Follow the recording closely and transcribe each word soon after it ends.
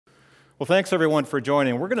Well, thanks everyone for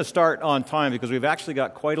joining. We're going to start on time because we've actually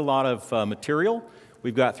got quite a lot of material.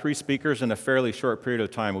 We've got 3 speakers in a fairly short period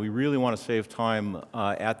of time. We really want to save time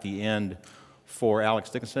at the end for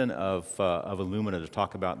Alex Dickinson of Illumina to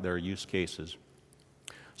talk about their use cases.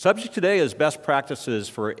 Subject today is best practices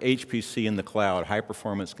for HPC in the cloud,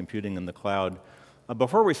 high-performance computing in the cloud.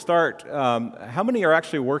 Before we start, how many are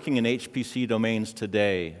actually working in HPC domains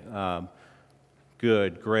today?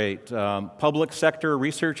 Good, great. Public sector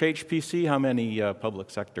research HPC, how many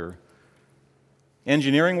public sector?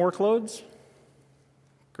 Engineering workloads?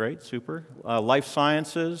 Great, super. Life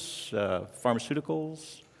sciences,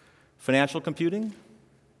 pharmaceuticals, financial computing?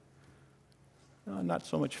 Not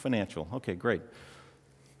so much financial. Okay, great.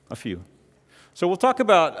 A few. So we'll talk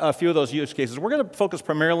about a few of those use cases. We're going to focus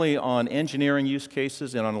primarily on engineering use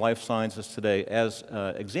cases and on life sciences today as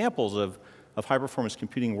examples of high-performance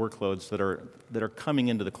computing workloads that are coming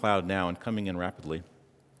into the cloud now and coming in rapidly.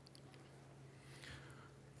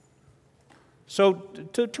 So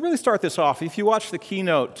to really start this off, if you watch the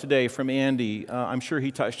keynote today from Andy, I'm sure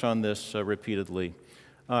he touched on this repeatedly,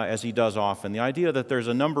 as he does often, the idea that there's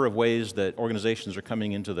a number of ways that organizations are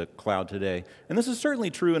coming into the cloud today. And this is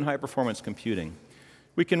certainly true in high-performance computing.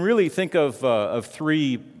 We can really think of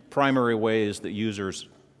 3 primary ways that users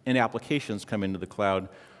and applications come into the cloud.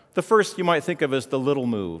 The first you might think of as the little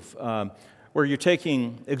move, where you're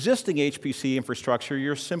taking existing HPC infrastructure,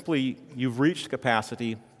 you've reached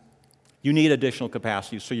capacity, you need additional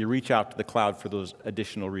capacity, so you reach out to the cloud for those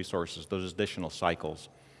additional resources, those additional cycles.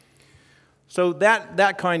 So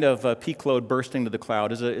that kind of peak load bursting to the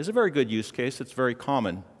cloud is a very good use case. It's very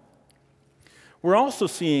common. We're also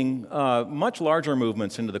seeing much larger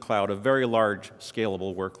movements into the cloud of very large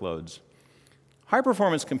scalable workloads.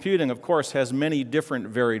 High-performance computing, of course, has many different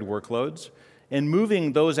varied workloads, and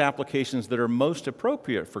moving those applications that are most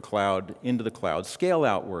appropriate for cloud into the cloud,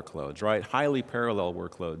 scale-out workloads, right? Highly parallel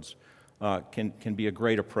workloads can be a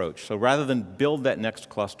great approach. So rather than build that next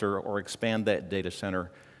cluster or expand that data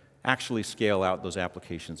center, actually scale out those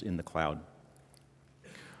applications in the cloud.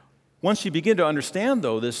 Once you begin to understand,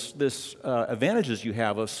 though, this advantages you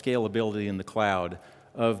have of scalability in the cloud,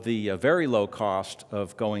 of the very low cost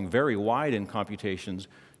of going very wide in computations,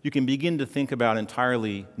 you can begin to think about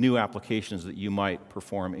entirely new applications that you might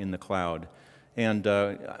perform in the cloud. And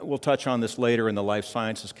we'll touch on this later in the life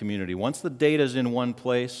sciences community. Once the data is in one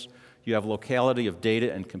place, you have locality of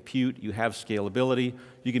data and compute, you have scalability,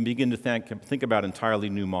 you can begin to think about entirely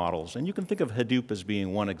new models. And you can think of Hadoop as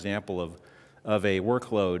being one example of a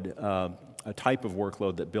workload, a type of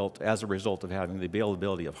workload that built as a result of having the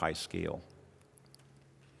availability of high scale.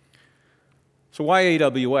 So why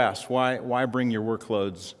AWS? Why bring your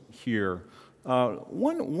workloads here?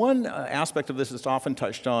 One aspect of this that's often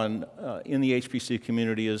touched on in the HPC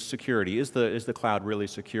community is security. Is the cloud really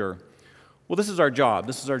secure? Well, this is our job.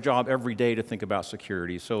 This is our job every day to think about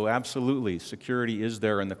security. So absolutely, security is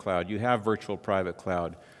there in the cloud. You have virtual private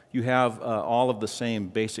cloud. You have all of the same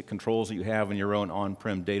basic controls that you have in your own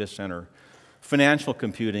on-prem data center. Financial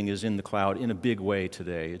computing is in the cloud in a big way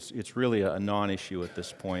today. It's really a non-issue at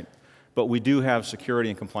this point. But we do have security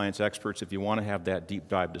and compliance experts if you want to have that deep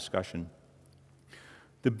dive discussion.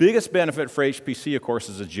 The biggest benefit for HPC, of course,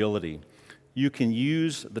 is agility. You can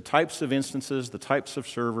use the types of instances, the types of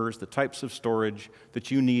servers, the types of storage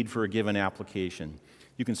that you need for a given application.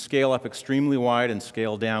 You can scale up extremely wide and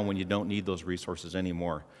scale down when you don't need those resources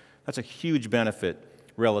anymore. That's a huge benefit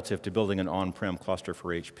relative to building an on-prem cluster for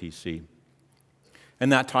HPC.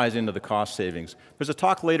 And that ties into the cost savings. There's a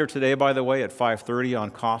talk later today, by the way, at 5:30 on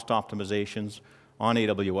cost optimizations on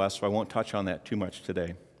AWS, so I won't touch on that too much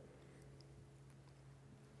today.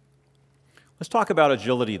 Let's talk about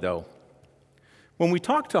agility, though. When we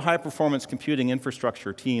talk to high-performance computing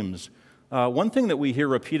infrastructure teams, one thing that we hear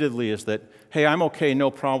repeatedly is that, hey, I'm okay, no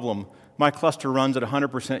problem. My cluster runs at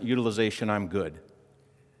 100% utilization, I'm good.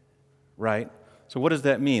 Right? So what does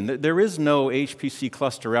that mean? There is no HPC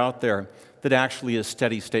cluster out there that actually is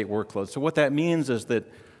steady-state workload. So what that means is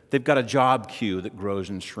that they've got a job queue that grows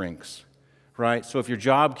and shrinks, right? So if your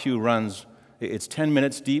job queue runs, it's 10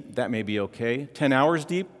 minutes deep, that may be okay. 10 hours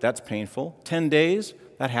deep, that's painful. 10 days,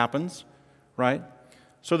 that happens, right?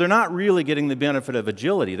 So they're not really getting the benefit of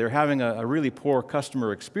agility. They're having a really poor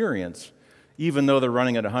customer experience, even though they're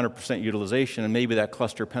running at 100% utilization, and maybe that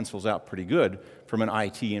cluster pencils out pretty good from an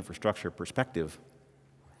IT infrastructure perspective.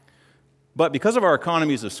 But because of our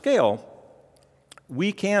economies of scale,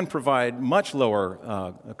 we can provide much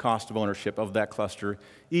lower cost of ownership of that cluster,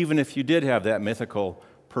 even if you did have that mythical,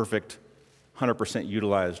 perfect, 100%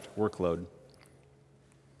 utilized workload.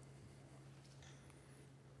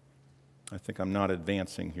 I think I'm not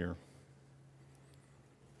advancing here.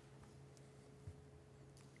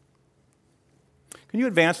 Can you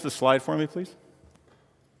advance the slide for me, please?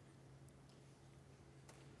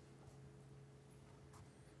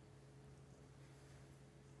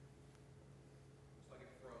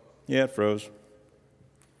 Yeah, it froze.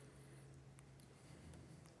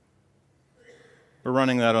 We're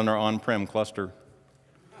running that on our on-prem cluster.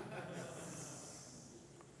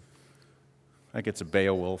 Like it's a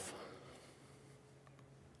Beowulf.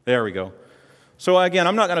 There we go. So again,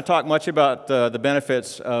 I'm not going to talk much about the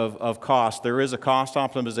benefits of cost. There is a cost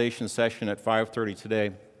optimization session at 5:30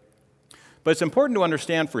 today. But it's important to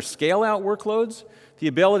understand for scale-out workloads, the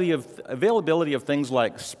availability of things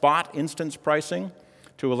like spot instance pricing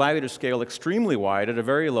to allow you to scale extremely wide at a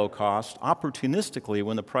very low cost, opportunistically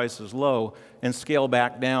when the price is low, and scale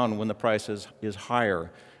back down when the price is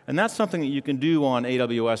higher. And that's something that you can do on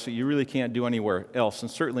AWS that you really can't do anywhere else, and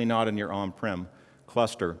certainly not in your on-prem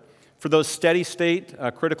cluster. For those steady-state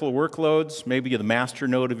critical workloads, maybe the master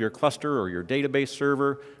node of your cluster or your database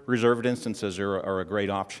server, reserved instances are a great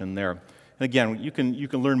option there. And again, you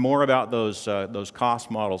can learn more about those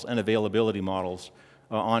cost models and availability models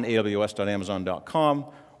on aws.amazon.com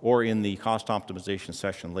or in the cost optimization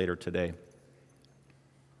session later today.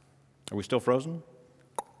 Are we still frozen?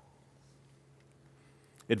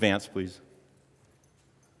 Advance, please.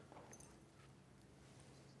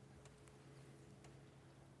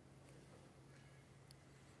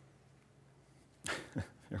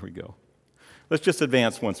 There we go. Let's just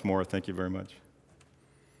advance once more. Thank you very much.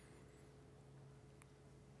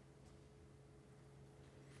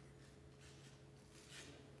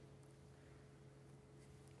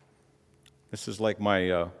 This is like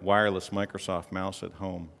my wireless Microsoft mouse at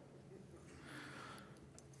home.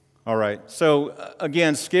 All right, so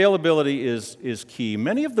again, scalability is key.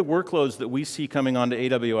 Many of the workloads that we see coming onto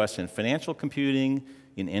AWS in financial computing,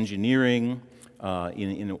 in engineering,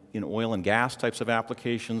 in oil and gas types of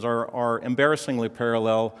applications are embarrassingly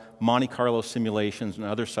parallel Monte Carlo simulations and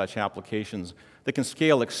other such applications that can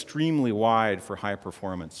scale extremely wide for high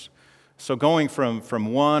performance. So going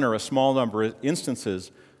from one or a small number of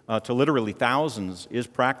instances to literally thousands is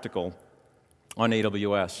practical on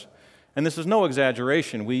AWS. And this is no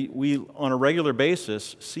exaggeration. We on a regular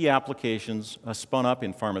basis, see applications spun up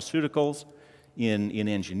in pharmaceuticals, in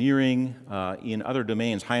engineering, in other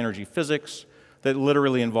domains, high-energy physics, that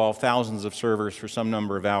literally involve thousands of servers for some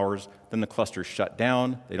number of hours. Then the cluster's shut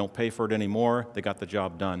down. They don't pay for it anymore. They got the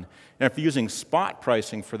job done. And if you're using spot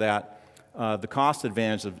pricing for that, the cost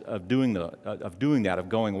advantage of doing that, of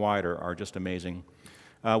going wide, are just amazing.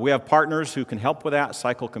 We have partners who can help with that,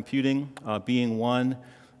 Cycle Computing being one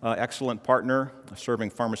excellent partner serving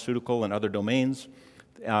pharmaceutical and other domains.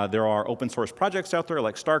 There are open source projects out there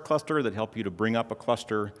like Star Cluster that help you to bring up a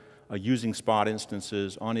cluster using spot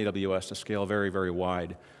instances on AWS to scale very, very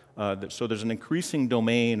wide. So there's an increasing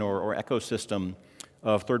domain or ecosystem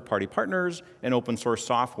of third-party partners and open source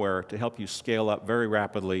software to help you scale up very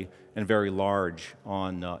rapidly and very large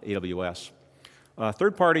on AWS.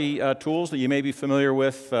 Third-party tools that you may be familiar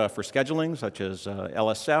with for scheduling, such as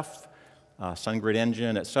LSF, SunGrid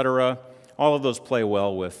Engine, et cetera, all of those play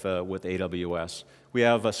well with AWS. We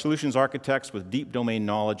have solutions architects with deep domain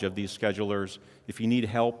knowledge of these schedulers. If you need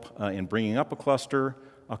help in bringing up a cluster,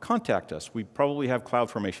 contact us. We probably have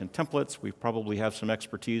CloudFormation templates. We probably have some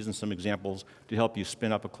expertise and some examples to help you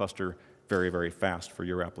spin up a cluster very, very fast for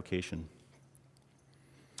your application.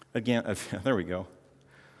 Again, there we go.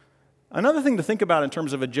 Another thing to think about in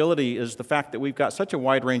terms of agility is the fact that we've got such a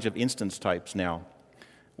wide range of instance types now.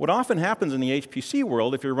 What often happens in the HPC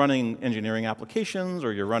world, if you're running engineering applications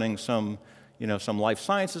or you're running some life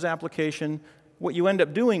sciences application, what you end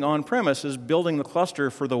up doing on-premise is building the cluster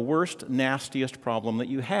for the worst, nastiest problem that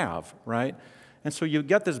you have, right? And so you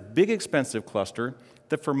get this big, expensive cluster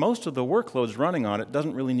that for most of the workloads running on it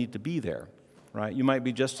doesn't really need to be there, right? You might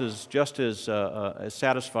be just as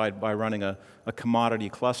satisfied by running a commodity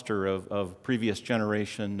cluster of previous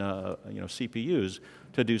generation CPUs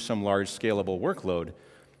to do some large scalable workload.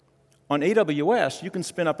 On AWS, you can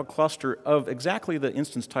spin up a cluster of exactly the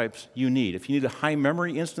instance types you need. If you need high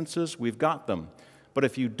memory instances, we've got them. But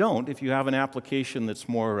if you don't, if you have an application that's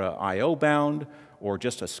more I/O bound or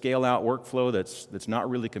just a scale-out workflow that's not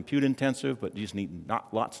really compute intensive, but you just need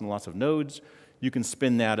lots and lots of nodes, you can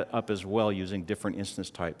spin that up as well using different instance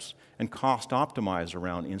types and cost optimize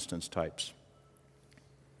around instance types.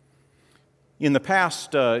 In the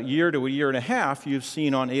past year to a year and a half, you've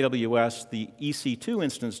seen on AWS the EC2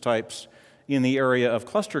 instance types in the area of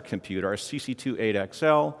cluster compute, our CC2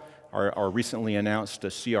 8XL, our recently announced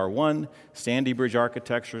CR1, Sandy Bridge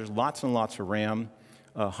architectures, lots and lots of RAM,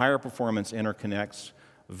 higher performance interconnects,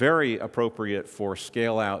 very appropriate for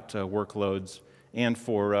scale-out workloads, and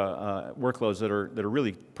for workloads that are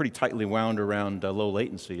really pretty tightly wound around low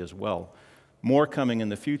latency as well. More coming in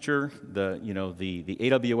the future. The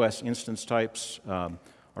AWS instance types are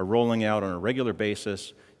rolling out on a regular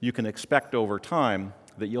basis. You can expect over time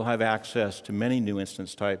that you'll have access to many new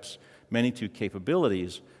instance types, many new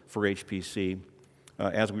capabilities for HPC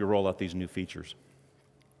as we roll out these new features.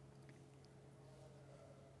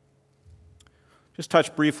 Just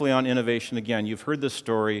touch briefly on innovation again. You've heard this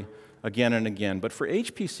story again and again, but for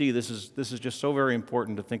HPC, this is just so very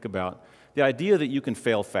important to think about. The idea that you can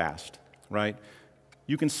fail fast, right?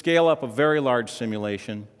 You can scale up a very large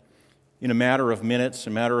simulation in a matter of minutes, a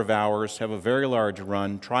matter of hours, have a very large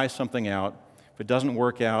run, try something out. If it doesn't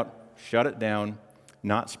work out, shut it down,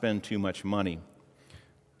 not spend too much money.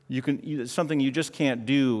 It's something you just can't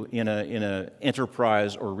do in an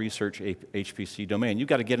enterprise or research HPC domain. You've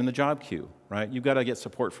got to get in the job queue, right? You've got to get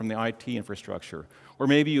support from the IT infrastructure. Or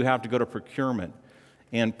maybe you have to go to procurement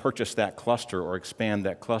and purchase that cluster or expand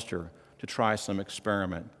that cluster to try some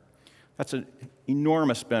experiment. That's an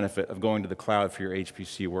enormous benefit of going to the cloud for your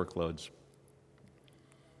HPC workloads.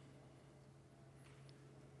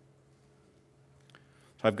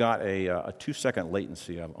 So I've got a 2-second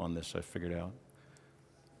latency on this, I figured out.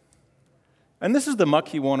 And this is the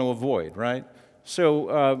muck you want to avoid, right?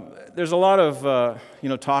 So there's a lot of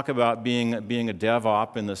talk about being a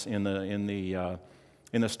DevOps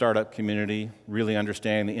in the startup community, really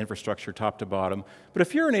understanding the infrastructure top to bottom. But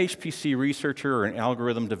if you're an HPC researcher or an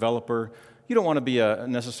algorithm developer, you don't want to be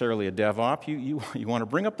necessarily a DevOps. You want to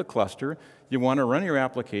bring up the cluster, you want to run your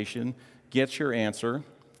application, get your answer,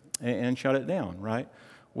 and shut it down, right?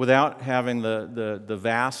 Without having the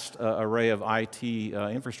vast array of IT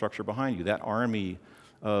infrastructure behind you, that army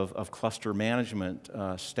of cluster management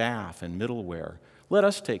staff and middleware. Let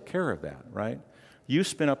us take care of that, right? You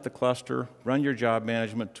spin up the cluster, run your job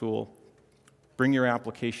management tool, bring your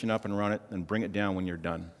application up and run it, and bring it down when you're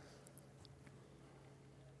done.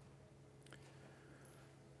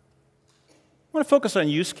 I want to focus on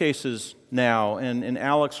use cases now, and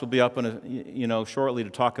Alex will be up shortly to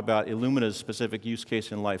talk about Illumina's specific use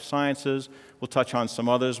case in life sciences. We'll touch on some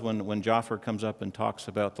others when Jaffer comes up and talks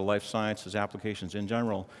about the life sciences applications in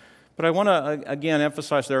general. But I want to, again,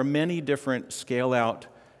 emphasize there are many different scale-out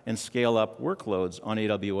and scale-up workloads on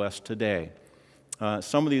AWS today.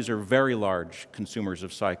 Some of these are very large consumers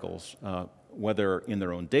of cycles, whether in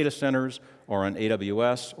their own data centers or on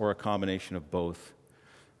AWS or a combination of both.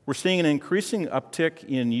 We're seeing an increasing uptick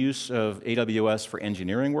in use of AWS for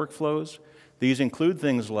engineering workflows. These include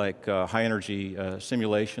things like high-energy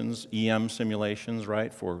simulations, EM simulations,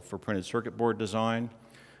 right, for printed circuit board design.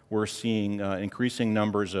 We're seeing increasing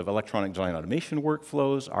numbers of electronic design automation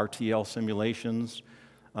workflows, RTL simulations,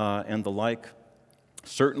 and the like.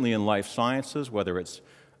 Certainly in life sciences, whether it's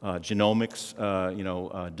genomics,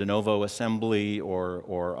 de novo assembly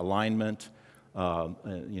or alignment,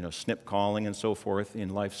 SNP calling and so forth in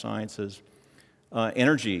life sciences.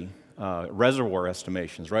 Energy, reservoir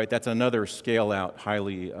estimations, right? That's another scale-out,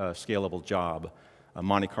 highly scalable job.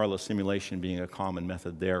 Monte Carlo simulation being a common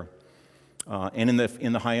method there. And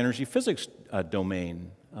in the high-energy physics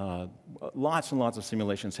domain, lots and lots of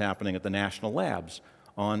simulations happening at the national labs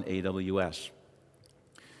on AWS.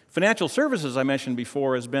 Financial services, I mentioned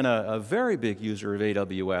before, has been a very big user of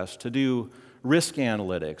AWS to do risk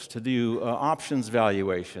analytics, to do options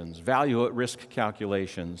valuations, value at risk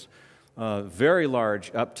calculations. Very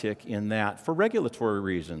large uptick in that for regulatory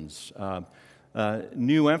reasons.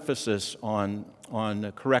 New emphasis on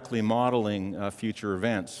correctly modeling future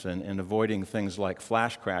events and avoiding things like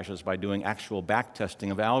flash crashes by doing actual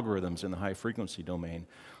backtesting of algorithms in the high-frequency domain.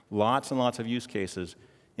 Lots and lots of use cases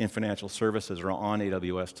in financial services are on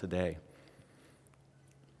AWS today.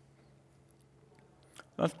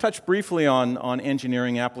 I'll touch briefly on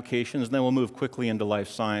engineering applications, and then we'll move quickly into life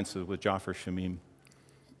sciences with Jaffer Shamim.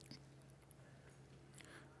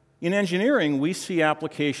 In engineering, we see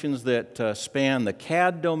applications that span the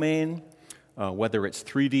CAD domain, whether it's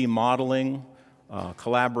 3D modeling,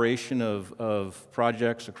 collaboration of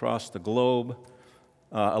projects across the globe,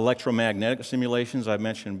 electromagnetic simulations I've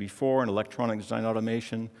mentioned before, and electronic design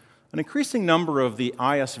automation. An increasing number of the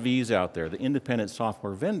ISVs out there, the independent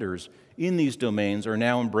software vendors in these domains, are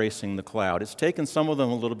now embracing the cloud. It's taken some of them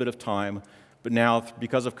a little bit of time, but now,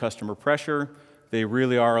 because of customer pressure, they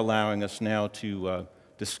really are allowing us now to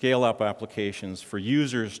scale up applications for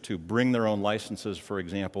users to bring their own licenses, for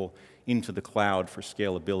example, into the cloud for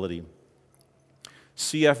scalability.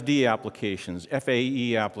 CFD applications,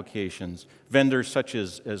 FAE applications, vendors such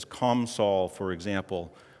as ComSol, for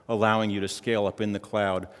example, allowing you to scale up in the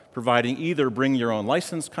cloud, providing either bring your own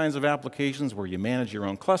license kinds of applications where you manage your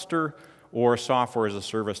own cluster, or software as a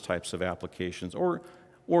service types of applications, or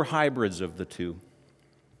hybrids of the two.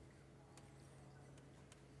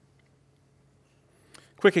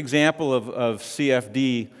 Quick example of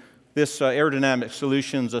CFD, this Aerodynamic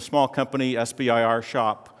Solutions, a small company, SBIR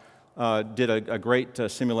shop, did a great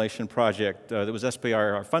simulation project that was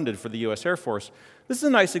SBIR funded for the US Air Force. This is a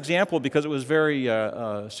nice example because it was very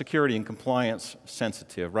security and compliance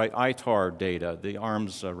sensitive, right? ITAR data, the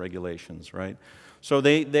arms regulations, right? So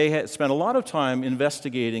they had spent a lot of time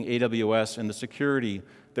investigating AWS and the security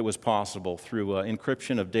that was possible through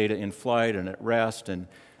encryption of data in flight and at rest and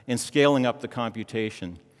scaling up the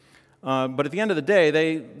computation. But at the end of the day,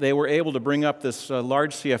 they were able to bring up this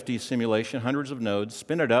large CFD simulation, hundreds of nodes,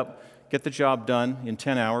 spin it up, get the job done in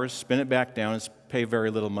 10 hours, spin it back down, and pay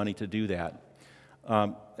very little money to do that.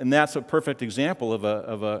 And that's a perfect example of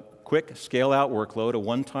a quick scale-out workload, a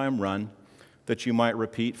one-time run that you might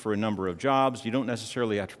repeat for a number of jobs. You don't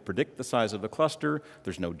necessarily have to predict the size of the cluster.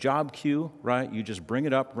 There's no job queue, right? You just bring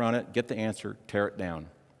it up, run it, get the answer, tear it down.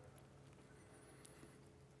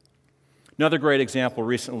 Another great example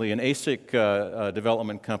recently, an ASIC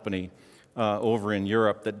development company over in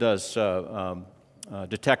Europe that does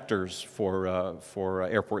detectors for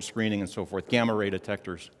airport screening and so forth, gamma ray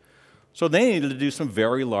detectors. So they needed to do some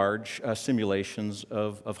very large simulations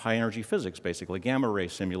of high-energy physics, basically, gamma ray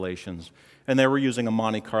simulations. And they were using a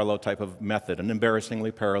Monte Carlo type of method, an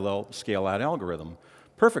embarrassingly parallel scale-out algorithm.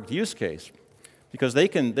 Perfect use case, because they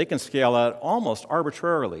can scale out almost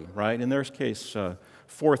arbitrarily, right? In their case,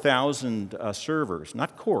 4,000 servers,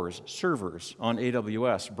 not cores, servers on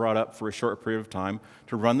AWS brought up for a short period of time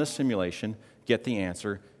to run the simulation, get the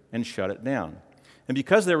answer, and shut it down. And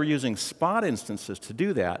because they were using spot instances to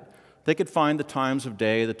do that, they could find the times of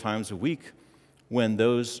day, the times of week when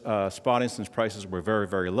those spot instance prices were very,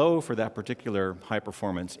 very low for that particular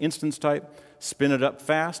high-performance instance type, spin it up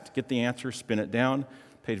fast, get the answer, spin it down,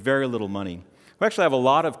 paid very little money. We actually have a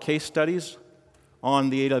lot of case studies on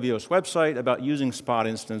the AWS website about using spot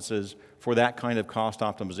instances for that kind of cost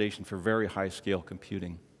optimization for very high-scale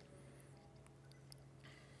computing.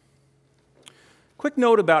 Quick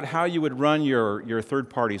note about how you would run your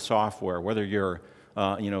third-party software, whether you're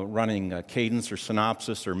running Cadence or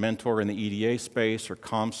Synopsys or Mentor in the EDA space or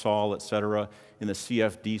COMSOL, et cetera, in the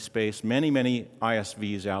CFD space, many, many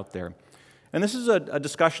ISVs out there. And this is a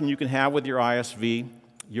discussion you can have with your ISV,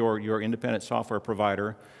 your independent software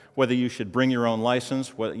provider, whether you should bring your own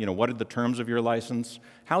license, what are the terms of your license,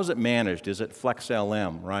 how is it managed, is it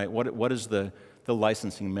FlexLM, right? What is the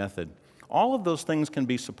licensing method? All of those things can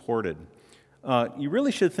be supported. You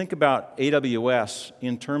really should think about AWS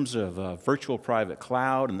in terms of virtual private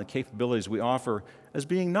cloud and the capabilities we offer as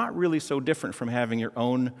being not really so different from having your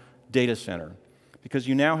own data center, because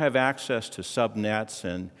you now have access to subnets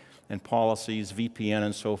and policies, VPN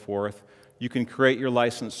and so forth. You can create your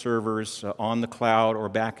licensed servers on the cloud or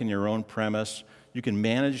back in your own premise. You can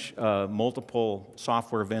manage multiple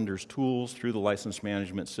software vendors' tools through the license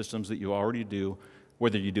management systems that you already do,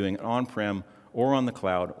 whether you're doing it on-prem or on the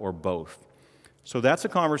cloud or both. So that's a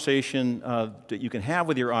conversation that you can have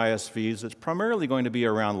with your ISVs that's primarily going to be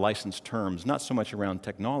around license terms, not so much around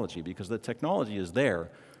technology, because the technology is there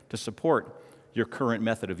to support your current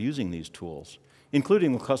method of using these tools,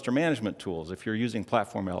 including the cluster management tools. If you're using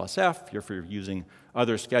Platform LSF, if you're using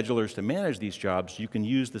other schedulers to manage these jobs, you can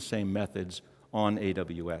use the same methods on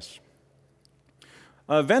AWS.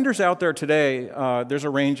 Vendors out there today, there's a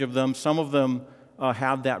range of them. Some of them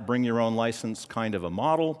have that bring your own license kind of a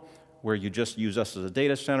model, where you just use us as a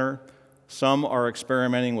data center. Some are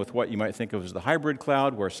experimenting with what you might think of as the hybrid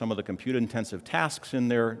cloud, where some of the compute-intensive tasks in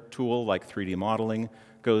their tool, like 3D modeling,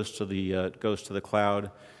 goes to the cloud.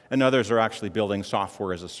 And others are actually building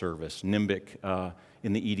software as a service, Nimbic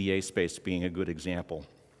in the EDA space being a good example.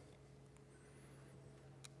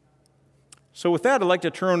 So with that, I'd like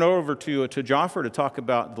to turn it over to Jaffer to talk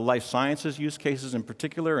about the life sciences use cases in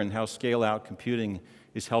particular and how scale-out computing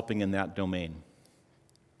is helping in that domain.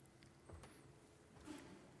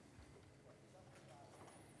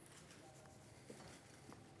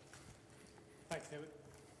 Thanks, David.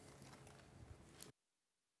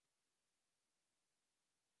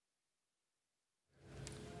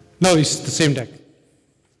 No, it's the same deck.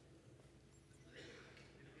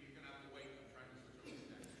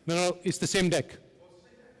 No, it's the same deck.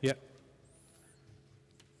 Yeah.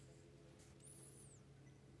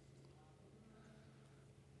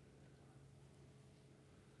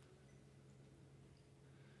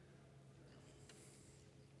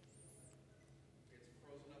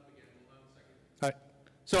 All right.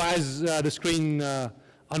 So as the screen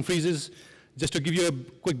unfreezes, just to give you a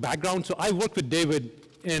quick background, so I worked with David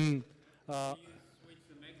in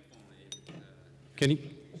Can you?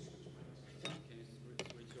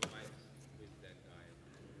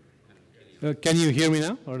 Can you hear me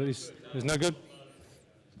now, or is not good?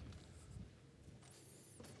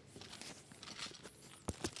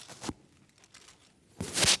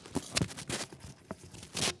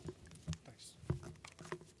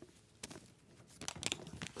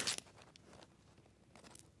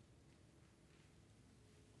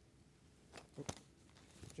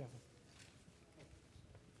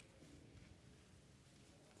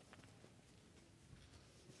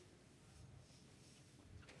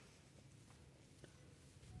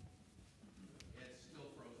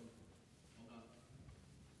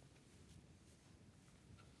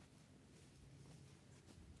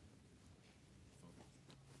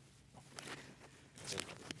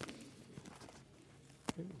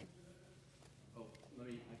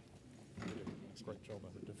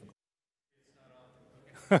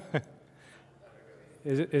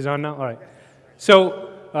 Is it on now? All right. So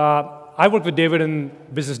I work with David in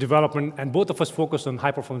business development, and both of us focus on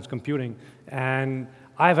high-performance computing. And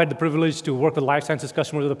I've had the privilege to work with life sciences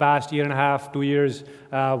customers over the past year and a half, 2 years,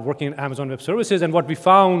 working in Amazon Web Services. And what we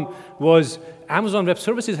found was Amazon Web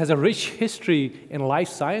Services has a rich history in life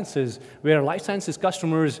sciences, where life sciences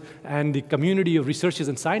customers and the community of researchers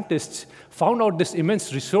and scientists found out this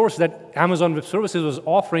immense resource that Amazon Web Services was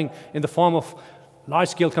offering in the form of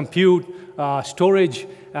large-scale compute, storage,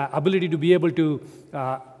 ability to be able to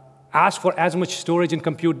ask for as much storage and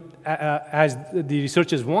compute as the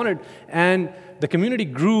researchers wanted. And the community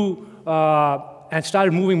grew and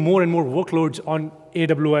started moving more and more workloads on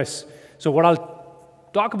AWS. So what I'll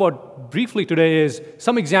talk about briefly today is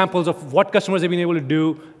some examples of what customers have been able to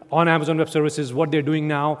do on Amazon Web Services, what they're doing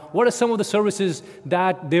now, what are some of the services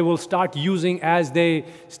that they will start using as they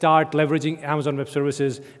start leveraging Amazon Web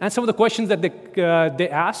Services, and some of the questions that they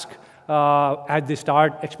ask as they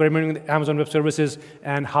start experimenting with Amazon Web Services,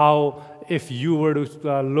 and how, if you were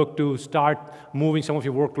to look to start moving some of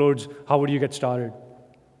your workloads, how would you get started?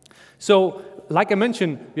 So, like I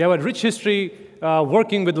mentioned, we have a rich history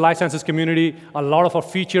working with the life sciences community. A lot of our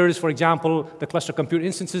features, for example, the cluster compute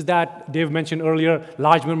instances that Dave mentioned earlier,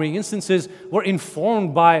 large memory instances, were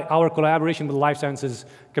informed by our collaboration with the life sciences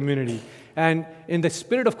community. And in the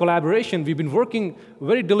spirit of collaboration, we've been working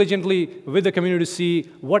very diligently with the community to see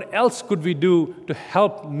what else could we do to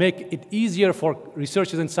help make it easier for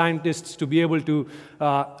researchers and scientists to be able to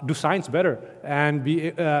do science better, and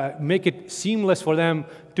make it seamless for them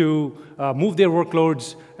to move their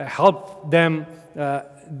workloads, help them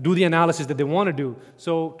do the analysis that they want to do.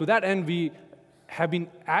 So to that end, we have been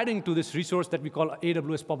adding to this resource that we call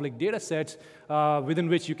AWS public data sets, within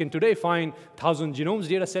which you can today find 1,000 genomes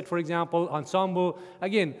data set, for example, Ensemble.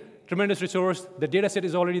 Again, tremendous resource. The data set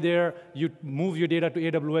is already there. You move your data to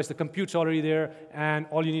AWS. The compute's already there. And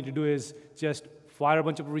all you need to do is just fire a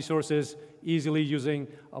bunch of resources easily using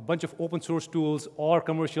a bunch of open source tools or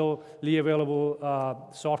commercially available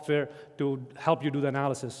software to help you do the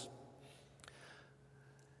analysis.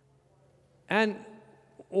 And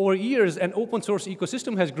over years, an open source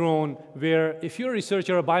ecosystem has grown where if you're a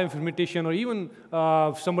researcher, a bioinformatician, or even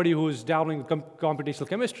somebody who's dabbling in computational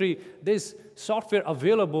chemistry, there's software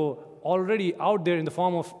available already out there in the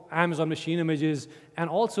form of Amazon Machine Images, and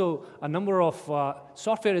also a number of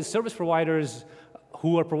software as service providers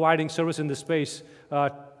who are providing service in this space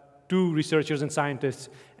to researchers and scientists.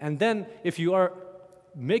 And then if you are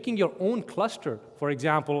making your own cluster, for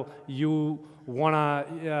example, you want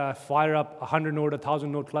to fire up a 100-node,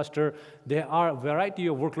 1,000-node cluster, there are a variety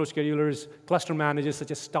of workload schedulers, cluster managers,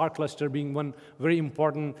 such as Star Cluster being one very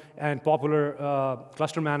important and popular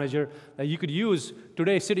cluster manager that you could use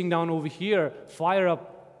today sitting down over here, fire up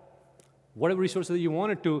whatever resources that you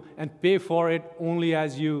wanted to, and pay for it only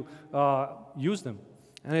as you use them.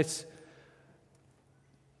 And it's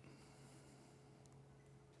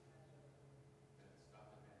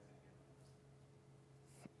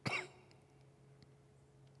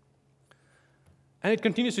and it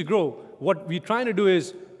continues to grow. What we're trying to do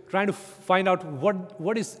is trying to find out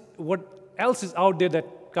what else is out there that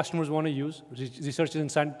customers want to use, researchers and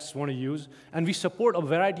scientists want to use, and we support a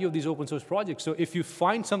variety of these open source projects. So if you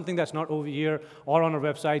find something that's not over here or on our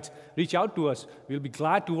websites, reach out to us. We'll be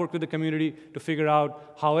glad to work with the community to figure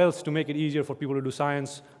out how else to make it easier for people to do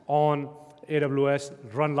science on AWS,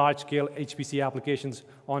 run large-scale HPC applications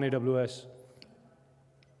on AWS.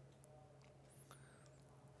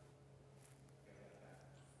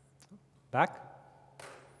 Back?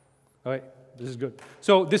 All right, this is good.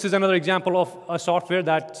 So this is another example of a software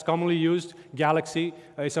that's commonly used, Galaxy.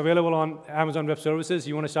 It's available on Amazon Web Services.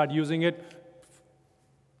 You want to start using it.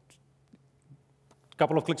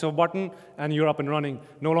 couple of clicks of a button, and you're up and running.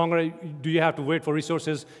 No longer do you have to wait for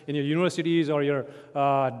resources in your universities or your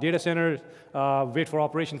data centers, wait for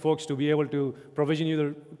operation folks to be able to provision you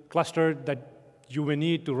the cluster that you may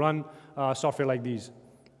need to run software like these.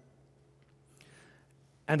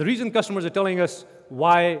 And the reason customers are telling us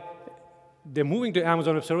why they're moving to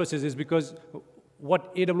Amazon Web Services is because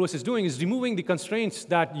what AWS is doing is removing the constraints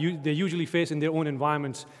that they usually face in their own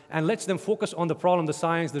environments and lets them focus on the problem, the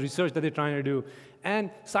science, the research that they're trying to do.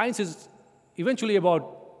 And science is eventually about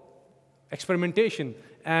experimentation.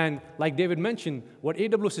 And like David mentioned, what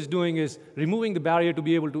AWS is doing is removing the barrier to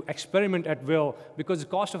be able to experiment at will, because the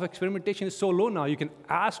cost of experimentation is so low now. You can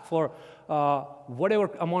ask for whatever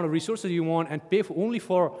amount of resources you want and pay only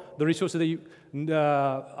for the resources that you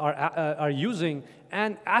are using,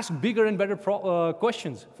 and ask bigger and better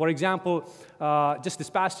questions. For example, just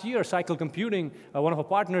this past year, Cycle Computing, one of our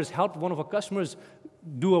partners, helped one of our customers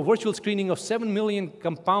do a virtual screening of 7 million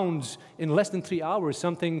compounds in less than 3 hours,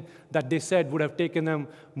 something that they said would have taken them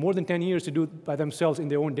more than 10 years to do by themselves in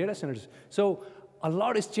their own data centers. So a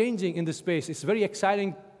lot is changing in this space. It's very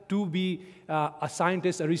exciting to be a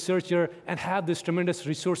scientist, a researcher, and have this tremendous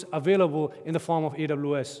resource available in the form of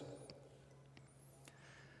AWS.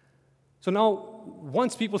 So now,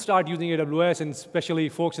 once people start using AWS, and especially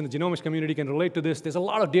folks in the genomics community can relate to this, there's a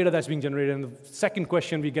lot of data that's being generated. And the second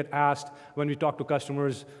question we get asked when we talk to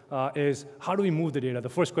customers is, how do we move the data? The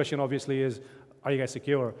first question, obviously, is, are you guys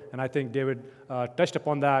secure? And I think David touched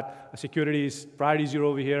upon that. Security is priority zero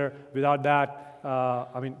over here. Without that,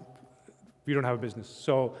 I mean, we don't have a business.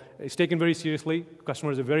 So it's taken very seriously.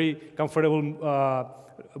 Customers are very comfortable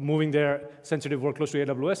moving their sensitive workloads to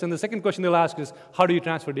AWS. And the second question they'll ask is, how do you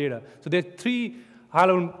transfer data? So there are three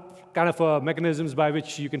high-level kind of mechanisms by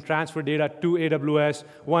which you can transfer data to AWS.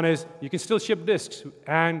 One is you can still ship disks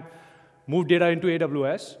and move data into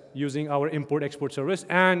AWS using our import-export service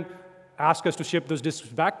and ask us to ship those disks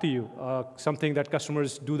back to you, something that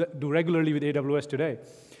customers do regularly with AWS today.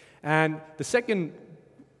 And the second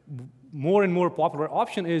more and more popular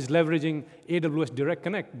option is leveraging AWS Direct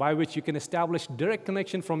Connect, by which you can establish direct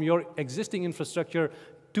connection from your existing infrastructure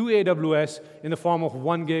to AWS in the form of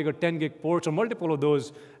 1 gig or 10 gig ports or multiple of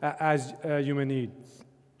those as you may need.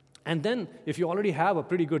 And then, if you already have a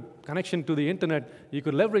pretty good connection to the internet, you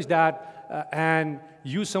could leverage that and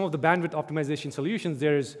use some of the bandwidth optimization solutions.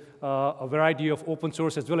 There's a variety of open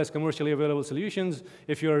source as well as commercially available solutions.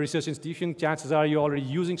 If you're a research institution, chances are you're already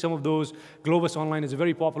using some of those. Globus Online is a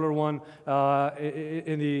very popular one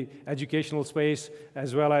in the educational space,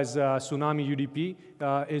 as well as Tsunami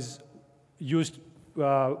UDP is used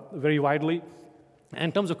very widely. And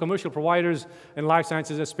in terms of commercial providers in life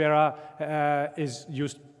sciences, Aspera is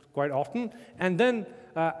used quite often. And then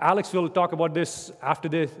Alex will talk about this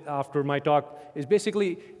after my talk, is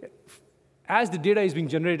basically as the data is being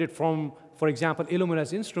generated from, for example,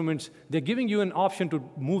 Illumina's instruments, they're giving you an option to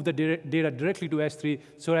move the data directly to S3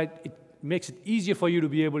 so that it makes it easier for you to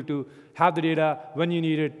be able to have the data when you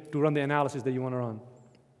need it to run the analysis that you want to run.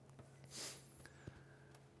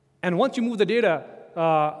 And once you move the data,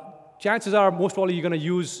 chances are most probably you're going to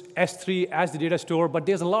use S3 as the data store, but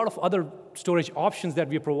there's a lot of other storage options that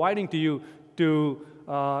we're providing to you to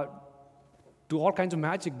all kinds of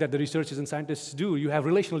magic that the researchers and scientists do. You have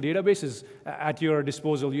relational databases at your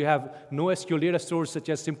disposal. You have NoSQL data stores such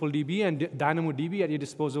as SimpleDB and DynamoDB at your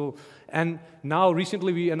disposal. And now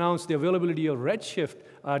recently we announced the availability of Redshift,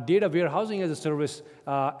 data warehousing as a service,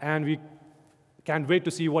 and we can't wait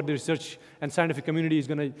to see what the research and scientific community is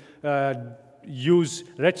going to use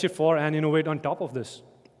Redshift for and innovate on top of this.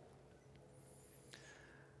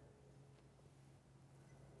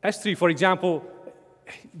 S3, for example,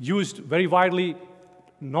 used very widely,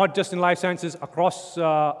 not just in life sciences, across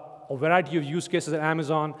a variety of use cases at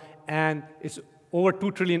Amazon, and it's over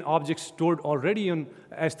 2 trillion objects stored already on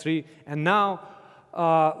S3. And now,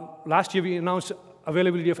 last year we announced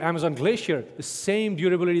availability of Amazon Glacier, the same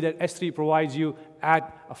durability that S3 provides you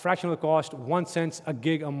at a fraction of the cost, 1 cent a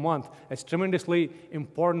gig a month. It's tremendously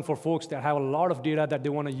important for folks that have a lot of data that they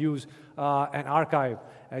want to use and archive.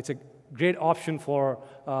 It's a great option for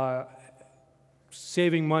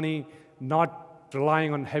saving money, not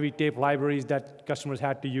relying on heavy tape libraries that customers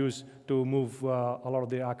had to use to move a lot of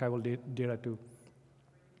their archival data to.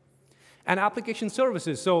 And application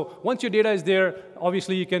services. So once your data is there,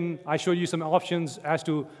 obviously I showed you some options as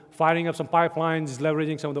to firing up some pipelines,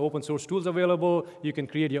 leveraging some of the open source tools available. You can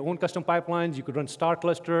create your own custom pipelines. You could run Star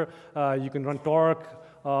Cluster. You can run Torque,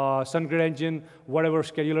 SunGrid Engine, whatever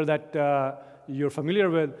scheduler that you're familiar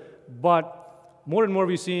with. But more and more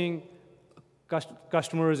we're seeing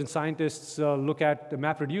customers and scientists look at the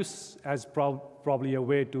MapReduce as probably a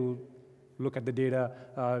way to look at the data,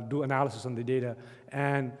 do analysis on the data.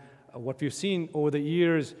 And what we've seen over the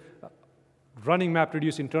years, running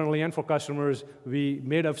MapReduce internally and for customers, we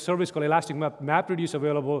made a service called Elastic MapReduce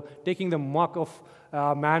available, taking the muck of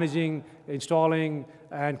managing, installing,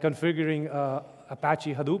 and configuring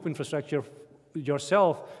Apache Hadoop infrastructure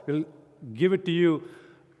yourself. We'll give it to you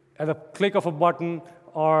at a click of a button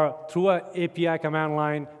or through an API command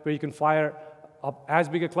line where you can fire up as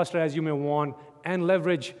big a cluster as you may want and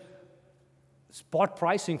leverage spot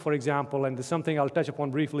pricing, for example, and this is something I'll touch upon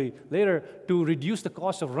briefly later, to reduce the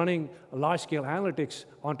cost of running large-scale analytics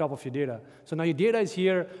on top of your data. So now your data is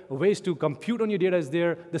here, ways to compute on your data is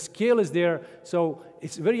there, the scale is there, so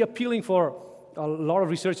it's very appealing for a lot of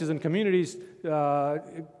researchers and communities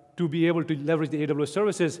to be able to leverage the AWS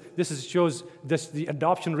services. This shows the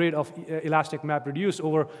adoption rate of Elastic MapReduce,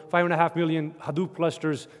 over 5.5 million Hadoop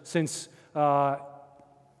clusters since the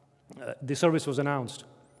service was announced.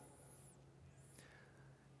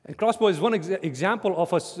 And Crossbow is one example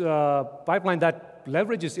of a pipeline that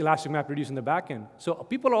leverages Elastic MapReduce in the backend. So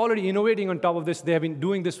people are already innovating on top of this. They have been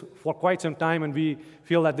doing this for quite some time, and we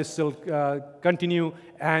feel that this will continue,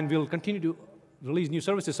 and we'll continue to release new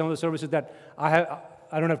services. Some of the services that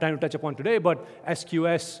I don't have time to touch upon today, but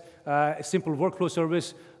SQS, a simple workflow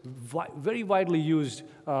service, very widely used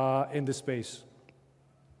in this space.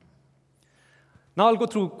 Now I'll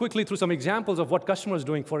go quickly through some examples of what customers are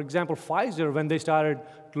doing. For example, Pfizer, when they started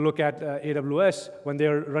to look at AWS, when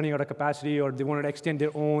they're running out of capacity or they wanted to extend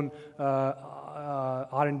their own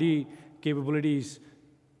R&D capabilities,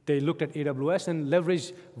 they looked at AWS and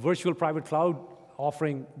leveraged virtual private cloud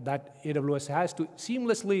offering that AWS has to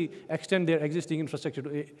seamlessly extend their existing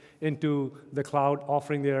infrastructure into the cloud,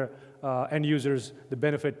 offering their end users the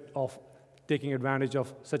benefit of taking advantage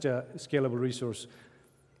of such a scalable resource.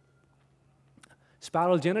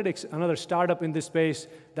 Spiral Genetics, another startup in this space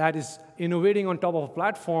that is innovating on top of a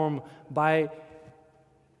platform by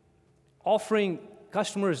offering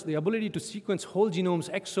customers the ability to sequence whole genomes,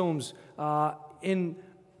 exomes,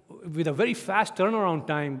 with a very fast turnaround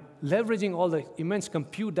time, leveraging all the immense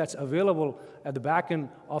compute that's available at the back end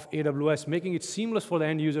of AWS, making it seamless for the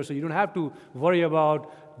end user so you don't have to worry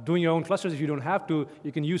about doing your own clusters. If you don't have to,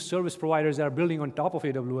 you can use service providers that are building on top of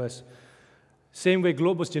AWS. Same way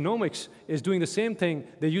Globus Genomics is doing the same thing.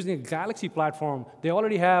 They're using a Galaxy platform. They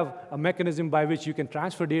already have a mechanism by which you can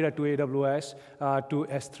transfer data to AWS, to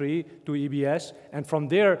S3, to EBS, and from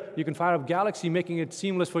there, you can fire up Galaxy, making it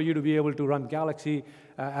seamless for you to be able to run Galaxy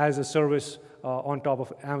as a service on top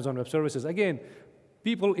of Amazon Web Services. Again,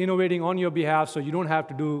 people innovating on your behalf, so you don't have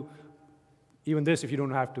to do even this if you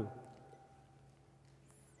don't have to.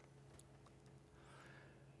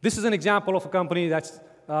 This is an example of a company that's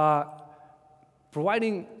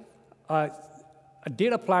providing a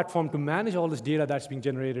data platform to manage all this data that's being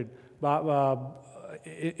generated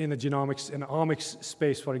in the genomics and omics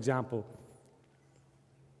space, for example.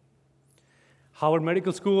 Howard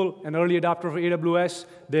Medical School, an early adopter of AWS,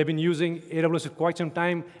 they've been using AWS for quite some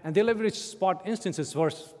time, and they leverage Spot instances. For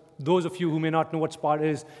those of you who may not know what Spot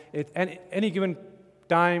is, at any given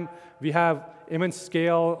time, we have immense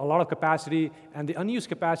scale, a lot of capacity, and the unused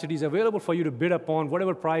capacity is available for you to bid upon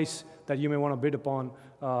whatever price that you may want to bid upon,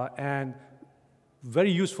 and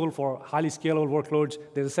very useful for highly scalable workloads.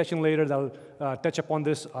 There's a session later that'll touch upon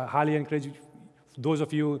this. I highly encourage those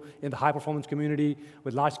of you in the high-performance community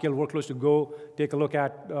with large-scale workloads to go take a look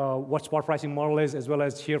at what spot pricing model is, as well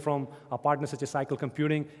as hear from our partners such as Cycle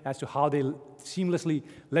Computing as to how they seamlessly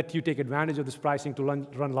let you take advantage of this pricing to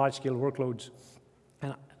run large-scale workloads.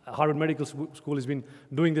 And Harvard Medical School has been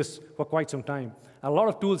doing this for quite some time. A lot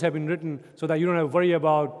of tools have been written so that you don't have to worry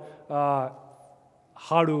about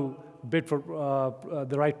how to bid for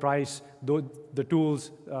the right price. The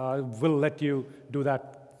tools will let you do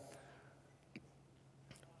that.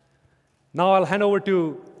 Now I'll hand over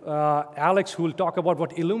to Alex, who will talk about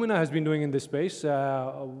what Illumina has been doing in this space,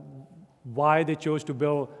 why they chose to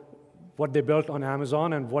build what they built on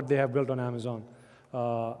Amazon and what they have built on Amazon.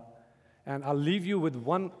 And I'll leave you with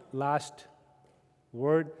one last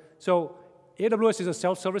word. So AWS is a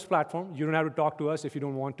self-service platform. You don't have to talk to us if you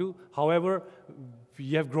don't want to. However,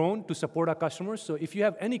 we have grown to support our customers. So if you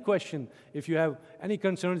have any question, if you have any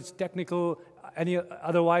concerns, technical, any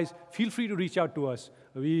otherwise, feel free to reach out to us.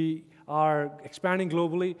 We are expanding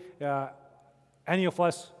globally. Any of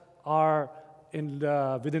us are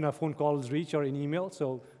within our phone call's reach or in email.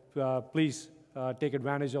 So please take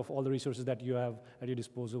advantage of all the resources that you have at your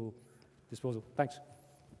disposal. Thanks.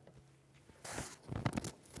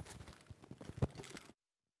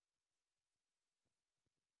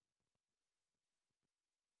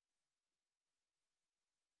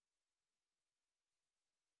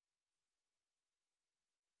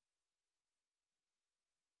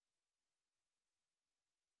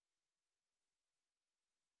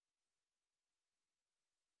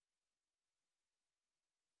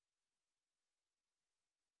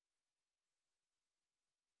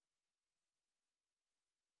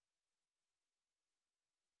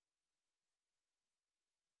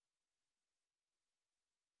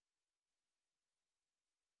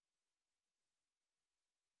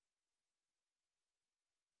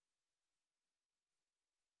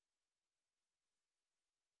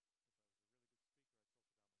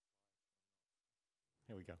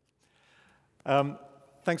 Here we go.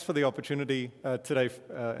 Thanks for the opportunity today,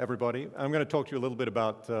 everybody. I'm going to talk to you a little bit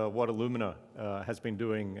about what Illumina has been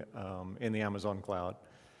doing in the Amazon cloud.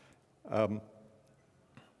 I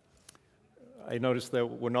noticed there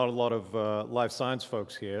were not a lot of life science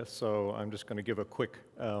folks here, so I'm just going to give a quick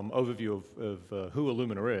overview of who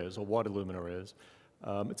Illumina is, or what Illumina is.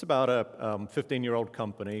 It's about a 15-year-old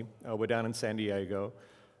company. We're down in San Diego.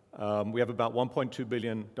 We have about $1.2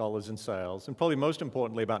 billion in sales, and probably most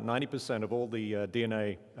importantly, about 90% of all the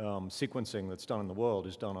DNA sequencing that's done in the world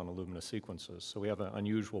is done on Illumina sequencers. So we have an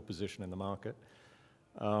unusual position in the market.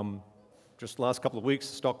 Just the last couple of weeks,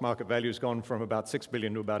 the stock market value has gone from about $6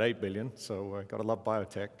 billion to about $8 billion, so gotta love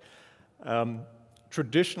biotech.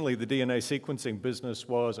 Traditionally, the DNA sequencing business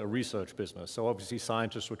was a research business, so obviously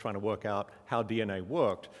scientists were trying to work out how DNA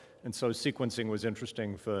worked, and so sequencing was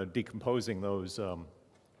interesting for decomposing those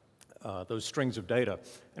strings of data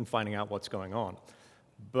and finding out what's going on.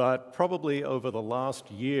 But probably over the last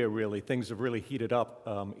year, really, things have really heated up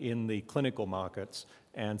in the clinical markets,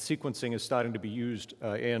 and sequencing is starting to be used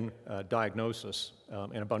in diagnosis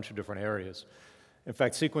in a bunch of different areas. In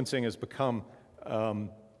fact, sequencing has become,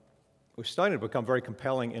 we're starting to become very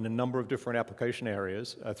compelling in a number of different application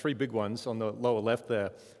areas. Three big ones on the lower left there,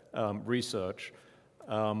 research.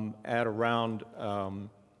 At around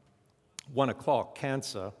 1 o'clock,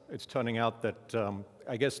 cancer, it's turning out that,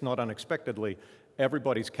 I guess not unexpectedly,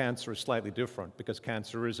 everybody's cancer is slightly different because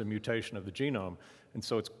cancer is a mutation of the genome. And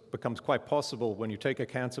so it becomes quite possible when you take a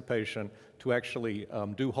cancer patient to actually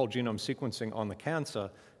do whole genome sequencing on the cancer,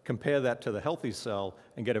 compare that to the healthy cell,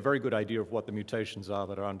 and get a very good idea of what the mutations are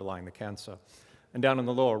that are underlying the cancer. And down in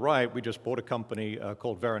the lower right, we just bought a company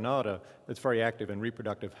called Veronata that's very active in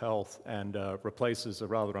reproductive health and replaces a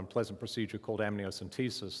rather unpleasant procedure called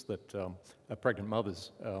amniocentesis that pregnant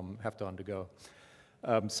mothers have to undergo.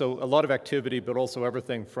 So a lot of activity, but also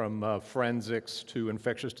everything from forensics to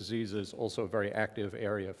infectious diseases, also a very active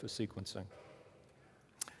area for sequencing.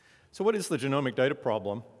 So what is the genomic data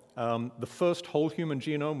problem? The first whole human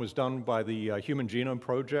genome was done by the Human Genome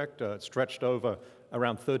Project. It stretched over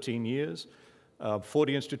around 13 years.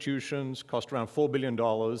 40 institutions, cost around $4 billion,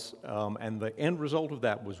 and the end result of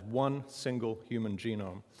that was one single human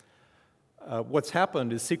genome. What's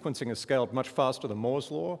happened is sequencing has scaled much faster than Moore's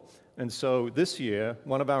Law, and so this year,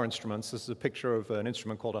 one of our instruments, this is a picture of an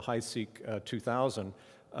instrument called a HiSeq 2000,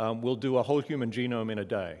 will do a whole human genome in a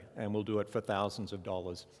day, and we'll do it for thousands of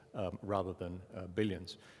dollars rather than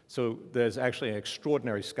billions. So there's actually an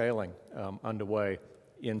extraordinary scaling underway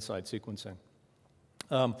inside sequencing.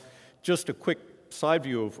 Just a quick side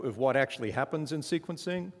view of what actually happens in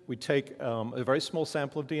sequencing. We take a very small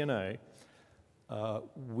sample of DNA,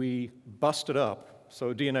 we bust it up.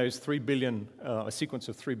 So DNA is 3 billion, a sequence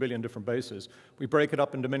of 3 billion different bases. We break it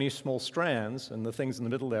up into many small strands, and the things in the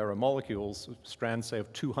middle there are molecules, strands, say,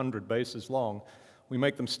 of 200 bases long. We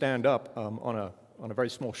make them stand up on a very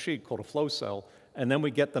small sheet called a flow cell, and then we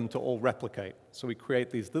get them to all replicate. So we create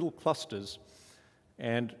these little clusters.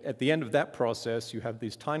 And at the end of that process, you have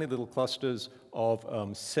these tiny little clusters of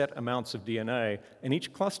set amounts of DNA, and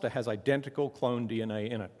each cluster has identical clone DNA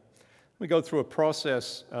in it. We go through a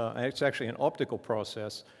process, it's actually an optical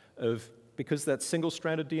process, because that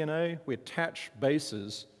single-stranded DNA, we attach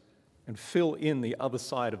bases and fill in the other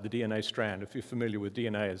side of the DNA strand. If you're familiar with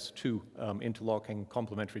DNA as two interlocking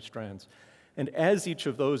complementary strands. And as each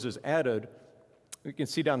of those is added, you can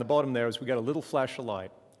see down the bottom there is we get a little flash of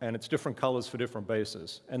light, and it's different colors for different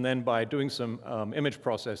bases. And then by doing some image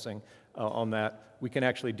processing on that, we can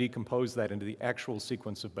actually decompose that into the actual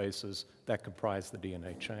sequence of bases that comprise the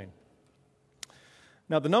DNA chain.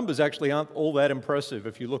 Now, the numbers actually aren't all that impressive.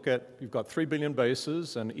 If you look at, you've got 3 billion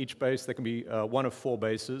bases, and each base, there can be one of 4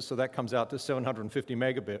 bases, so that comes out to 750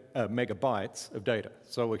 megabytes of data.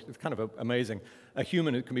 So it's kind of amazing. A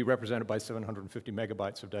human can be represented by 750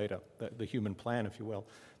 megabytes of data, the human plan, if you will.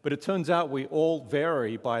 But it turns out we all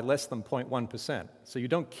vary by less than 0.1%. So you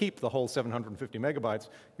don't keep the whole 750 megabytes.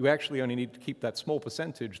 You actually only need to keep that small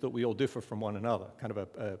percentage that we all differ from one another, kind of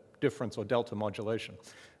a difference or delta modulation.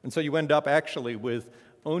 And so you end up actually with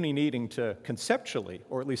only needing to conceptually,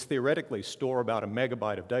 or at least theoretically, store about a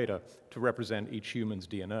megabyte of data to represent each human's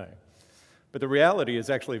DNA. But the reality is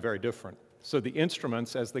actually very different. So the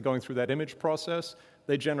instruments, as they're going through that image process,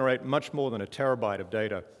 they generate much more than a terabyte of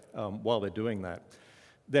data while they're doing that.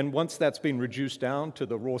 Then once that's been reduced down to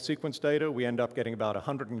the raw sequence data, we end up getting about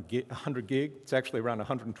 100 gig. It's actually around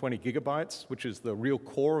 120 gigabytes, which is the real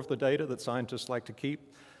core of the data that scientists like to keep.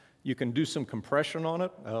 You can do some compression on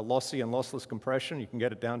it, lossy and lossless compression. You can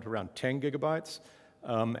get it down to around 10 gigabytes.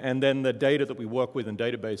 And then the data that we work with in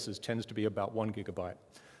databases tends to be about 1 gigabyte.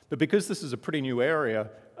 But because this is a pretty new area,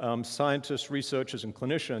 scientists, researchers, and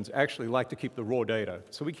clinicians actually like to keep the raw data.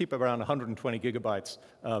 So we keep around 120 gigabytes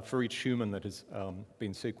for each human that has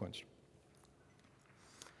been sequenced.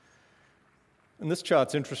 And this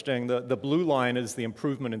chart's interesting. The blue line is the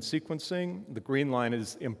improvement in sequencing. The green line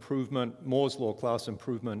is improvement, Moore's law class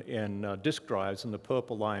improvement in disk drives, and the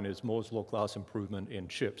purple line is Moore's law class improvement in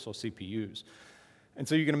chips or CPUs. And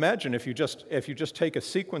so you can imagine if you just take a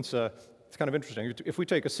sequencer, it's kind of interesting. If we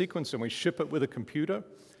take a sequencer and we ship it with a computer,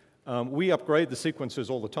 we upgrade the sequencers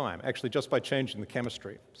all the time, actually just by changing the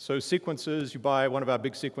chemistry. So sequencers, you buy one of our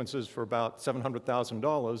big sequencers for about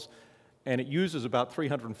 $700,000, and it uses about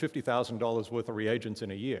 $350,000 worth of reagents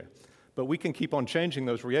in a year. But we can keep on changing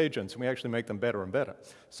those reagents, and we actually make them better and better.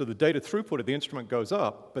 So the data throughput of the instrument goes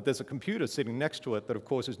up, but there's a computer sitting next to it that, of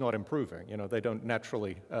course, is not improving. You know, they don't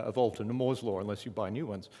naturally evolve to Moore's law unless you buy new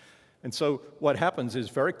ones. And so what happens is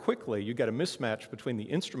very quickly you get a mismatch between the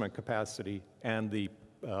instrument capacity and the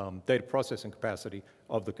data processing capacity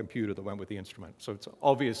of the computer that went with the instrument. So it's an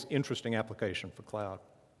obvious, interesting application for cloud.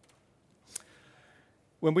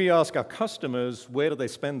 When we ask our customers where do they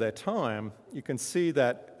spend their time, you can see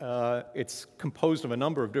that it's composed of a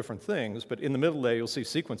number of different things, but in the middle there you'll see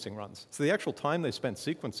sequencing runs. So the actual time they spend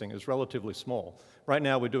sequencing is relatively small. Right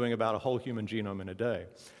now we're doing about a whole human genome in a day.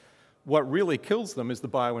 What really kills them is the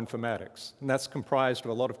bioinformatics, and that's comprised of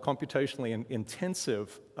a lot of computationally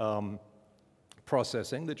intensive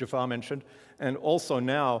processing that Jafar mentioned, and also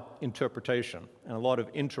now interpretation, and a lot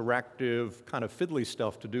of interactive kind of fiddly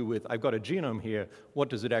stuff to do with, I've got a genome here, what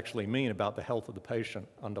does it actually mean about the health of the patient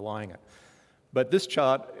underlying it? But this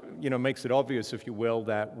chart, you know, makes it obvious, if you will,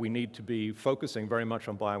 that we need to be focusing very much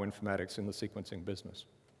on bioinformatics in the sequencing business.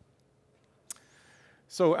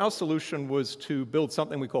 So our solution was to build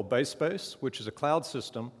something we call BaseSpace, which is a cloud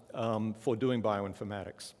system for doing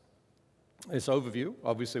bioinformatics. This overview,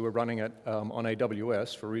 obviously we're running it on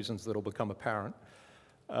AWS for reasons that will become apparent.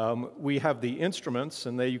 We have the instruments,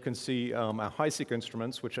 and there you can see our HiSeq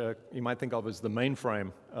instruments, which you might think of as the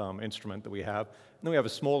mainframe instrument that we have. And then we have a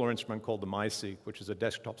smaller instrument called the MiSeq, which is a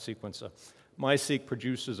desktop sequencer. MiSeq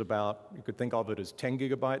produces about, you could think of it as 10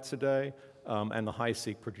 gigabytes a day, and the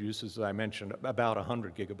HiSeq produces, as I mentioned, about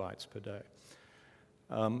 100 gigabytes per day.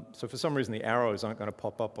 So for some reason the arrows aren't going to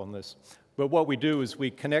pop up on this. But what we do is we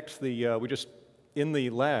connect in the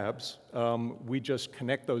labs, we just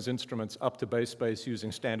connect those instruments up to BaseSpace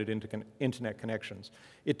using standard internet connections.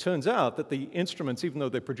 It turns out that the instruments, even though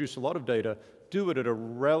they produce a lot of data, do it at a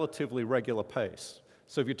relatively regular pace.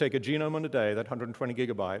 So if you take a genome in a day, that 120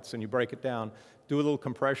 gigabytes, and you break it down, do a little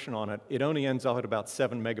compression on it, it only ends up at about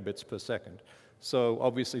 7 megabits per second. So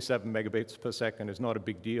obviously 7 megabits per second is not a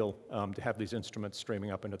big deal to have these instruments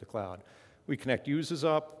streaming up into the cloud. We connect users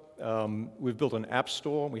up. We've built an app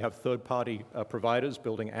store. We have third-party providers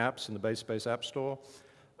building apps in the BaseSpace App Store.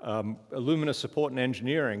 Illumina support and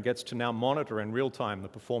engineering gets to now monitor in real time the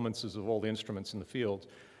performances of all the instruments in the field.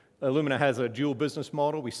 Illumina has a dual business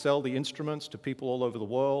model. We sell the instruments to people all over the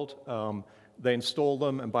world. They install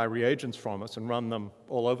them and buy reagents from us and run them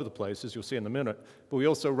all over the place, as you'll see in a minute. But we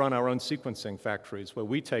also run our own sequencing factories where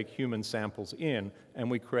we take human samples in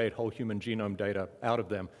and we create whole human genome data out of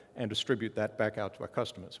them and distribute that back out to our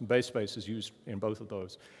customers. And BaseSpace is used in both of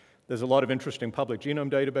those. There's a lot of interesting public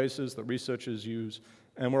genome databases that researchers use.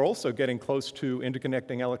 And we're also getting close to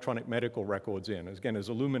interconnecting electronic medical records in. Again, as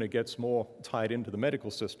Illumina gets more tied into the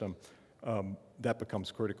medical system, that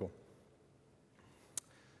becomes critical.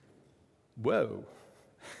 Whoa.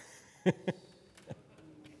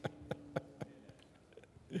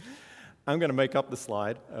 I'm going to make up the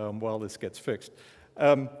slide while this gets fixed.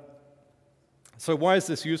 So why is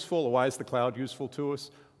this useful, or why is the cloud useful to us?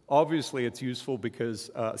 Obviously, it's useful because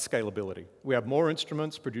scalability. We have more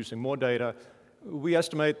instruments producing more data. We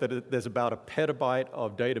estimate that there's about a petabyte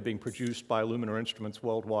of data being produced by Illumina instruments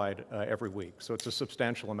worldwide every week. So it's a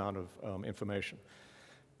substantial amount of information.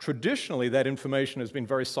 Traditionally, that information has been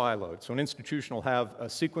very siloed. So an institution will have a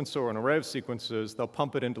sequencer or an array of sequencers, they'll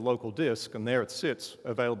pump it into local disk, and there it sits,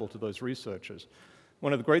 available to those researchers.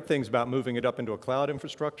 One of the great things about moving it up into a cloud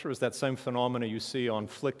infrastructure is that same phenomena you see on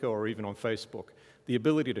Flickr or even on Facebook. The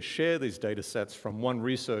ability to share these data sets from one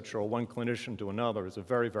researcher or one clinician to another is a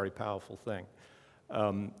very, very powerful thing.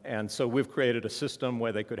 And so we've created a system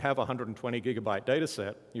where they could have a 120 gigabyte data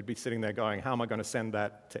set. You'd be sitting there going, how am I going to send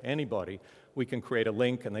that to anybody? We can create a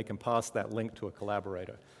link, and they can pass that link to a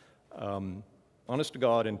collaborator. Honest to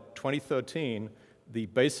God, in 2013, the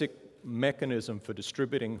basic mechanism for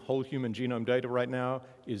distributing whole human genome data right now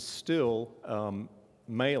is still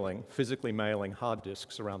physically mailing hard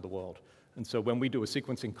disks around the world. And so when we do a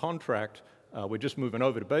sequencing contract, We're just moving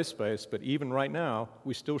over to base space, but even right now,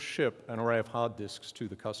 we still ship an array of hard disks to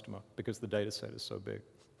the customer because the data set is so big.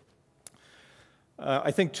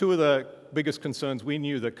 I think two of the biggest concerns we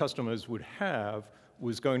knew that customers would have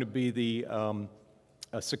was going to be the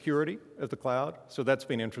security of the cloud. So that's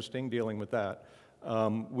been interesting, dealing with that.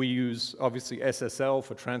 We use, obviously, SSL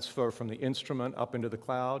for transfer from the instrument up into the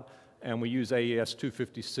cloud, and we use AES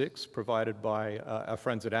 256 provided by our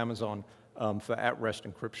friends at Amazon for at-rest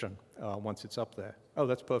encryption once it's up there. Oh,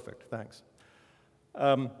 that's perfect, thanks.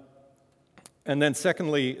 And then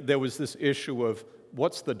secondly, there was this issue of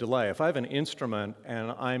what's the delay? If I have an instrument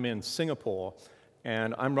and I'm in Singapore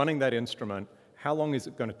and I'm running that instrument, how long is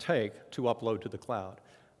it going to take to upload to the cloud?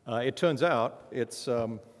 It turns out it's,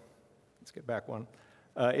 let's get back one.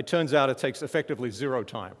 It turns out it takes effectively 0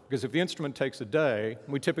 time, because if the instrument takes a day,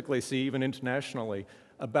 we typically see, even internationally,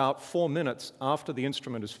 about 4 minutes after the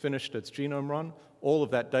instrument has finished its genome run, all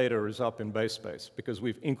of that data is up in base space, because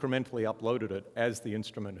we've incrementally uploaded it as the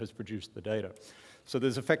instrument has produced the data. So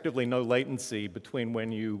there's effectively no latency between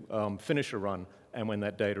when you finish a run and when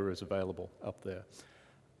that data is available up there.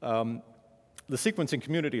 The sequencing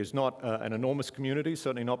community is not an enormous community,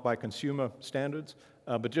 certainly not by consumer standards,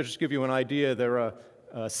 but just to give you an idea, there are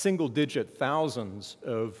single-digit thousands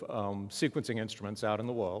of sequencing instruments out in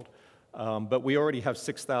the world, but we already have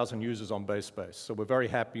 6,000 users on base space, so we're very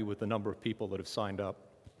happy with the number of people that have signed up.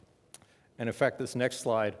 And in fact, this next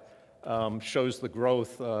slide shows the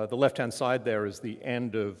growth. The left-hand side there is the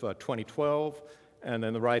end of 2012, and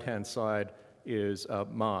then the right-hand side is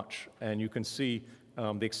March. And you can see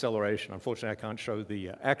the acceleration. Unfortunately, I can't show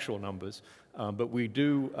the actual numbers, but we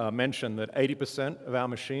do mention that 80% of our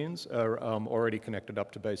machines are already connected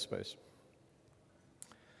up to base space.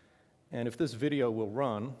 And if this video will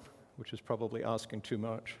run, which is probably asking too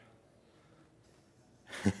much.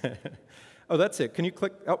 Oh, that's it. Can you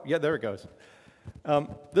click? Oh, yeah, there it goes.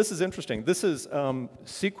 This is interesting. This is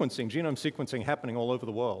sequencing, genome sequencing happening all over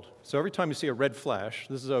the world. So every time you see a red flash,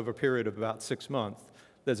 this is over a period of about 6 months,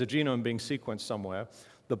 there's a genome being sequenced somewhere.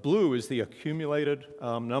 The blue is the accumulated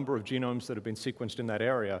number of genomes that have been sequenced in that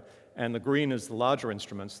area, and the green is the larger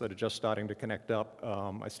instruments that are just starting to connect up.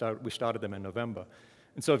 We started them in November.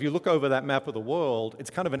 And so if you look over that map of the world, it's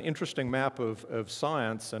kind of an interesting map of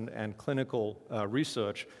science and clinical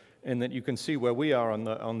research, in that you can see where we are on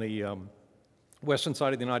the western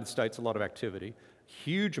side of the United States, a lot of activity.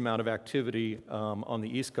 Huge amount of activity on the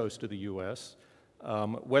east coast of the US.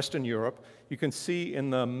 Western Europe. You can see in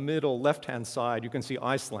the middle left-hand side, you can see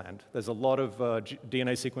Iceland. There's a lot of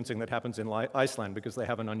DNA sequencing that happens in Iceland because they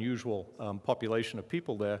have an unusual population of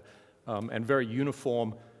people there, and very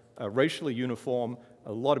uniform, racially uniform,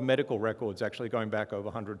 a lot of medical records actually going back over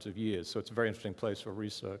hundreds of years. So it's a very interesting place for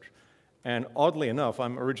research. And oddly enough,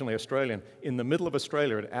 I'm originally Australian. In the middle of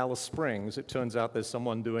Australia at Alice Springs, it turns out there's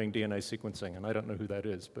someone doing DNA sequencing, and I don't know who that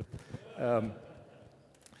is. But,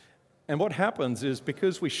 and what happens is,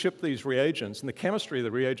 because we ship these reagents, and the chemistry of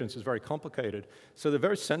the reagents is very complicated, so they're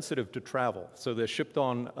very sensitive to travel. So they're shipped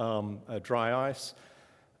on dry ice,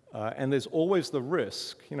 and there's always the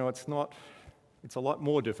risk. You know, it's a lot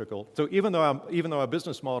more difficult. So even though our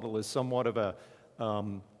business model is somewhat of a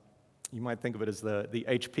you might think of it as the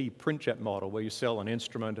HP printjet model, where you sell an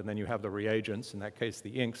instrument and then you have the reagents, in that case the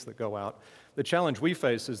inks that go out. The challenge we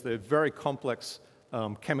face is the very complex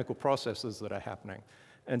chemical processes that are happening.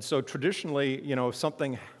 And so traditionally, you know, if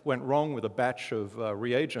something went wrong with a batch of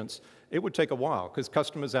reagents, it would take a while, because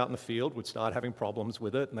customers out in the field would start having problems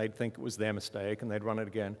with it, and they'd think it was their mistake, and they'd run it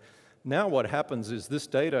again. Now what happens is this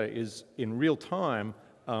data is in real time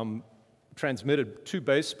transmitted to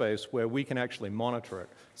base space, where we can actually monitor it.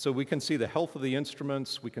 So we can see the health of the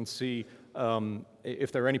instruments, we can see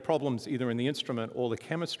if there are any problems either in the instrument or the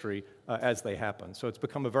chemistry as they happen. So it's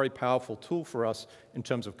become a very powerful tool for us in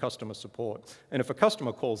terms of customer support. And if a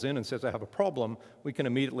customer calls in and says they have a problem, we can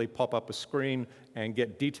immediately pop up a screen and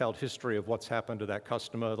get detailed history of what's happened to that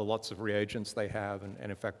customer, the lots of reagents they have, and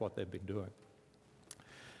in fact what they've been doing.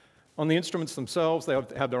 On the instruments themselves, they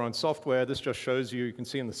have their own software. This just shows you, you can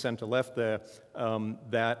see in the center left there,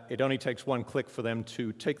 that it only takes one click for them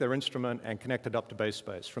to take their instrument and connect it up to base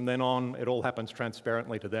space. From then on, it all happens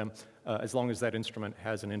transparently to them, as long as that instrument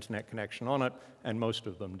has an internet connection on it, and most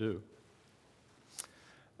of them do.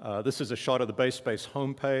 This is a shot of the base space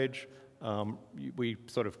homepage. We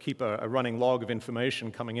sort of keep a running log of information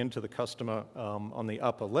coming into the customer on the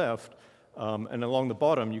upper left. And along the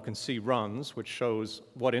bottom, you can see runs, which shows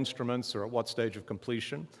what instruments are at what stage of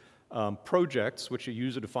completion. Projects, which are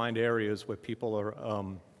user-defined areas where people are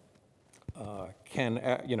can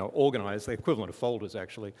organize, the equivalent of folders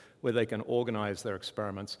actually, where they can organize their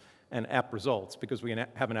experiments and app results, because we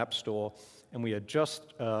have an app store, and we are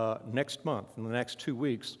just next month, in the next 2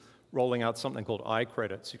 weeks, rolling out something called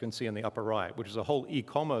iCredits, you can see in the upper right, which is a whole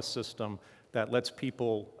e-commerce system that lets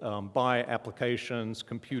people buy applications,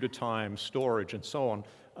 computer time, storage, and so on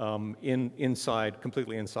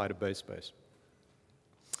completely inside of BaseSpace.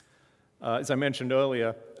 As I mentioned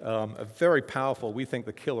earlier, a very powerful, we think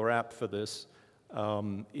the killer app for this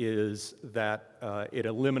is that it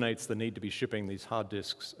eliminates the need to be shipping these hard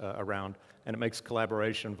disks around, and it makes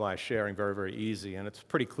collaboration via sharing very, very easy. And it's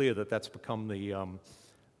pretty clear that that's become the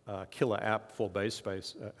killer app for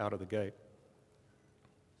BaseSpace out of the gate.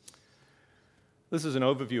 This is an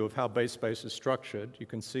overview of how BaseSpace is structured. You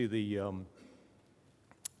can see the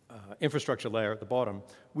infrastructure layer at the bottom.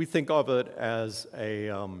 We think of it as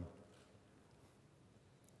a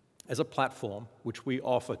platform which we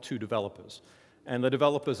offer to developers. And the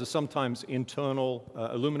developers are sometimes internal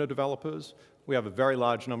Illumina developers. We have a very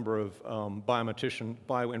large number of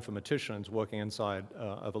bioinformaticians working inside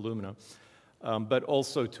of Illumina, but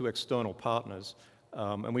also to external partners.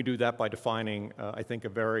 And we do that by defining, I think, a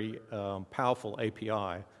very powerful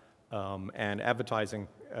API and advertising,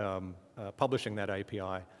 publishing that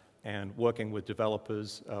API and working with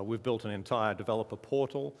developers. We've built an entire developer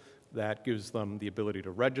portal that gives them the ability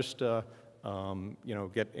to register,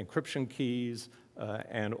 get encryption keys,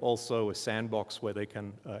 and also a sandbox where they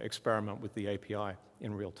can experiment with the API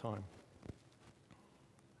in real time.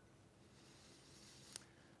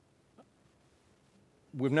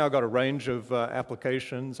 We've now got a range of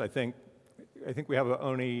applications. I think we have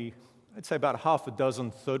only, I'd say about half a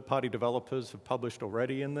dozen third-party developers have published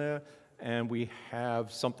already in there, and we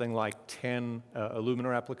have something like 10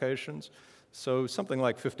 Illumina applications. So something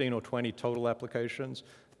like 15 or 20 total applications,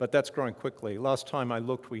 but that's growing quickly. Last time I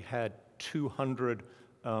looked, we had 200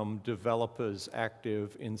 developers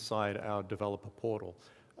active inside our developer portal.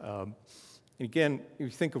 Again, if you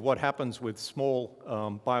think of what happens with small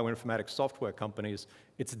bioinformatics software companies,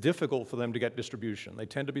 it's difficult for them to get distribution. They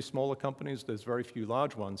tend to be smaller companies, there's very few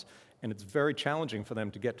large ones, and it's very challenging for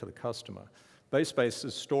them to get to the customer. BaseSpace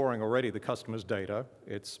is storing already the customer's data.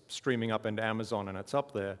 It's streaming up into Amazon, and it's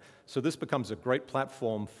up there. So this becomes a great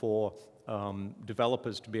platform for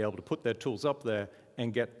developers to be able to put their tools up there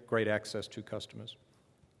and get great access to customers.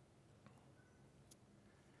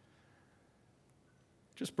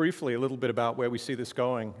 Just briefly, a little bit about where we see this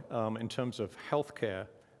going in terms of healthcare.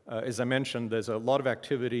 As I mentioned, there's a lot of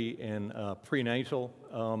activity in prenatal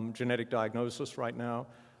genetic diagnosis right now,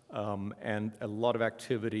 and a lot of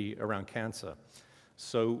activity around cancer.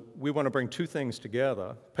 So we want to bring two things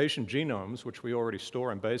together: patient genomes, which we already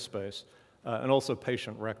store in BaseSpace, and also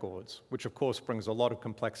patient records, which of course brings a lot of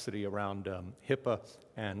complexity around HIPAA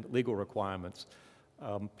and legal requirements.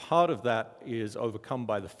 Part of that is overcome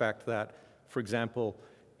by the fact that, for example,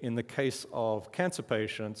 in the case of cancer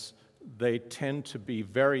patients, they tend to be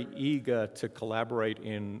very eager to collaborate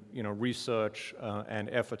in research and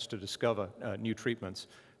efforts to discover new treatments.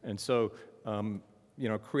 And so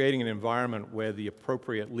creating an environment where the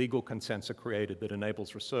appropriate legal consents are created that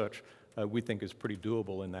enables research, we think is pretty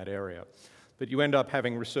doable in that area. But you end up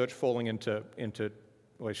having research falling into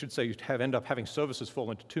well, I should say you end up having services fall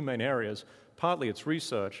into two main areas. Partly it's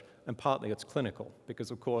research, and partly it's clinical, because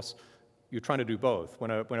of course, you're trying to do both.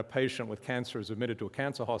 When a patient with cancer is admitted to a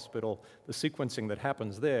cancer hospital, the sequencing that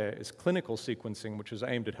happens there is clinical sequencing, which is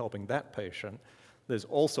aimed at helping that patient. There's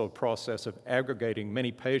also a process of aggregating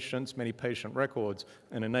many patients, many patient records,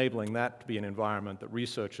 and enabling that to be an environment that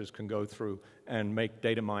researchers can go through and make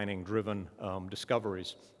data mining-driven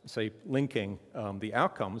discoveries, say linking the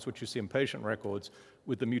outcomes, which you see in patient records,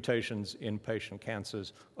 with the mutations in patient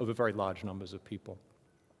cancers over very large numbers of people.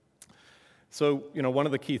 So, one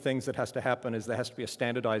of the key things that has to happen is there has to be a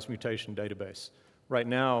standardized mutation database. Right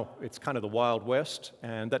now, it's kind of the Wild West,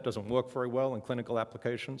 and that doesn't work very well in clinical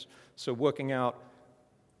applications. So working out,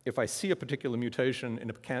 if I see a particular mutation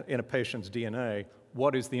in a patient's DNA,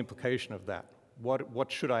 what is the implication of that?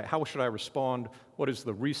 How should I respond? What is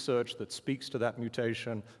the research that speaks to that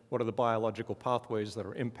mutation? What are the biological pathways that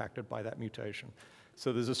are impacted by that mutation?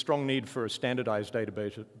 So there's a strong need for a standardized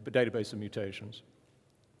database of mutations.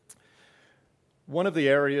 One of the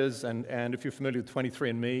areas, and if you're familiar with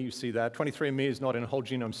 23andMe, you see that 23andMe is not in whole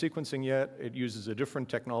genome sequencing yet. It uses a different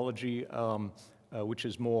technology, which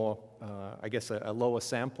is more, I guess, a lower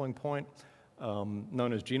sampling point,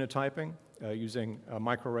 known as genotyping, using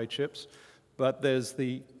microarray chips. But there's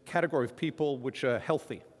the category of people which are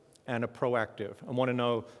healthy and are proactive and want to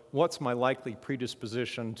know, what's my likely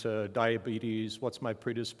predisposition to diabetes, what's my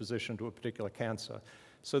predisposition to a particular cancer.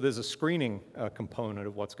 So there's a screening component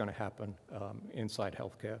of what's going to happen inside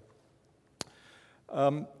healthcare.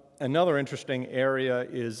 Another interesting area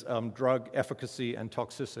is drug efficacy and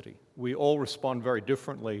toxicity. We all respond very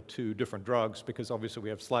differently to different drugs because obviously we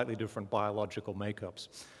have slightly different biological makeups.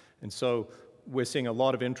 And so we're seeing a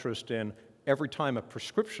lot of interest in every time a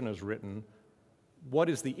prescription is written, what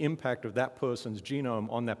is the impact of that person's genome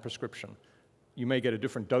on that prescription? You may get a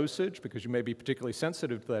different dosage because you may be particularly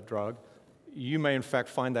sensitive to that drug. You may, in fact,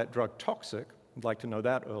 find that drug toxic. I'd like to know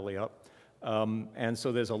that early up. And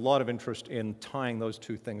so there's a lot of interest in tying those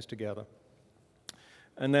two things together.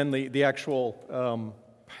 And then the actual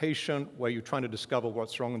patient, where you're trying to discover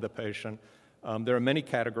what's wrong with the patient. There are many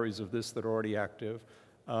categories of this that are already active.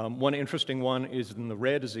 One interesting one is in the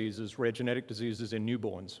rare diseases, rare genetic diseases in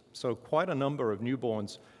newborns. So quite a number of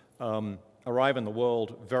newborns arrive in the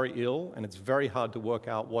world very ill, and it's very hard to work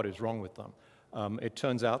out what is wrong with them. It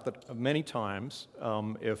turns out that many times,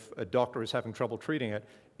 if a doctor is having trouble treating it,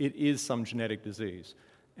 it is some genetic disease.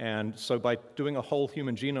 And so by doing a whole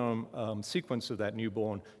human genome sequence of that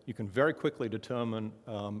newborn, you can very quickly determine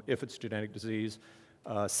if it's genetic disease.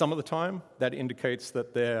 Some of the time, that indicates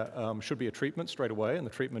that there should be a treatment straight away, and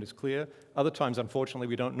the treatment is clear. Other times, unfortunately,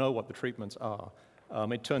 we don't know what the treatments are.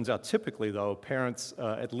 It turns out typically, though, parents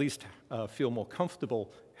at least feel more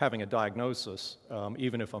comfortable having a diagnosis,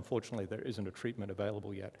 even if, unfortunately, there isn't a treatment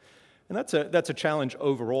available yet. And that's a challenge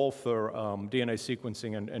overall for DNA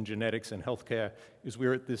sequencing and genetics in healthcare, is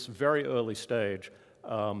we're at this very early stage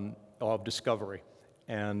of discovery.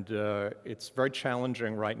 And it's very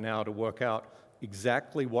challenging right now to work out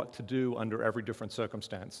exactly what to do under every different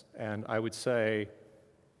circumstance. And I would say,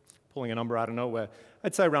 pulling a number out of nowhere,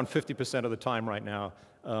 I'd say around 50% of the time right now,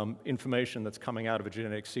 information that's coming out of a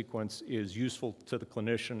genetic sequence is useful to the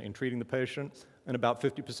clinician in treating the patient, and about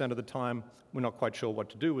 50% of the time, we're not quite sure what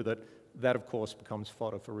to do with it. That, of course, becomes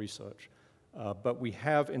fodder for research. But we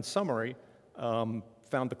have, in summary, found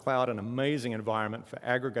the cloud an amazing environment for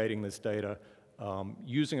aggregating this data,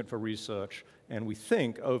 using it for research, and we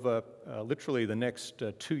think over literally the next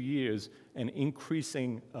 2 years, an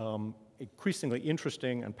increasingly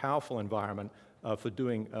interesting and powerful environment for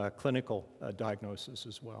doing clinical diagnosis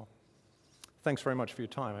as well. Thanks very much for your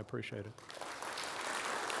time. I appreciate it.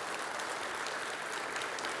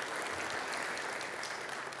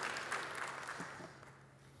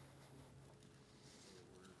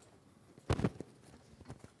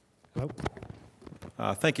 Hello?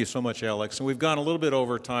 Thank you so much, Alex. And we've gone a little bit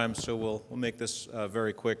over time, so we'll make this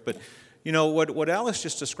very quick. But you know, what Alex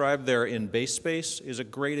just described there in base space is a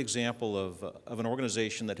great example of an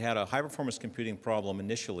organization that had a high-performance computing problem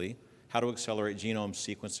initially, how to accelerate genome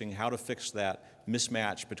sequencing, how to fix that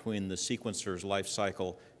mismatch between the sequencer's life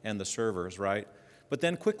cycle and the servers, right? But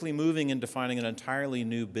then quickly moving into finding an entirely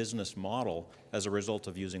new business model as a result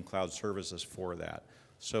of using cloud services for that.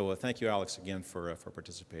 So thank you, Alex, again for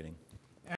participating.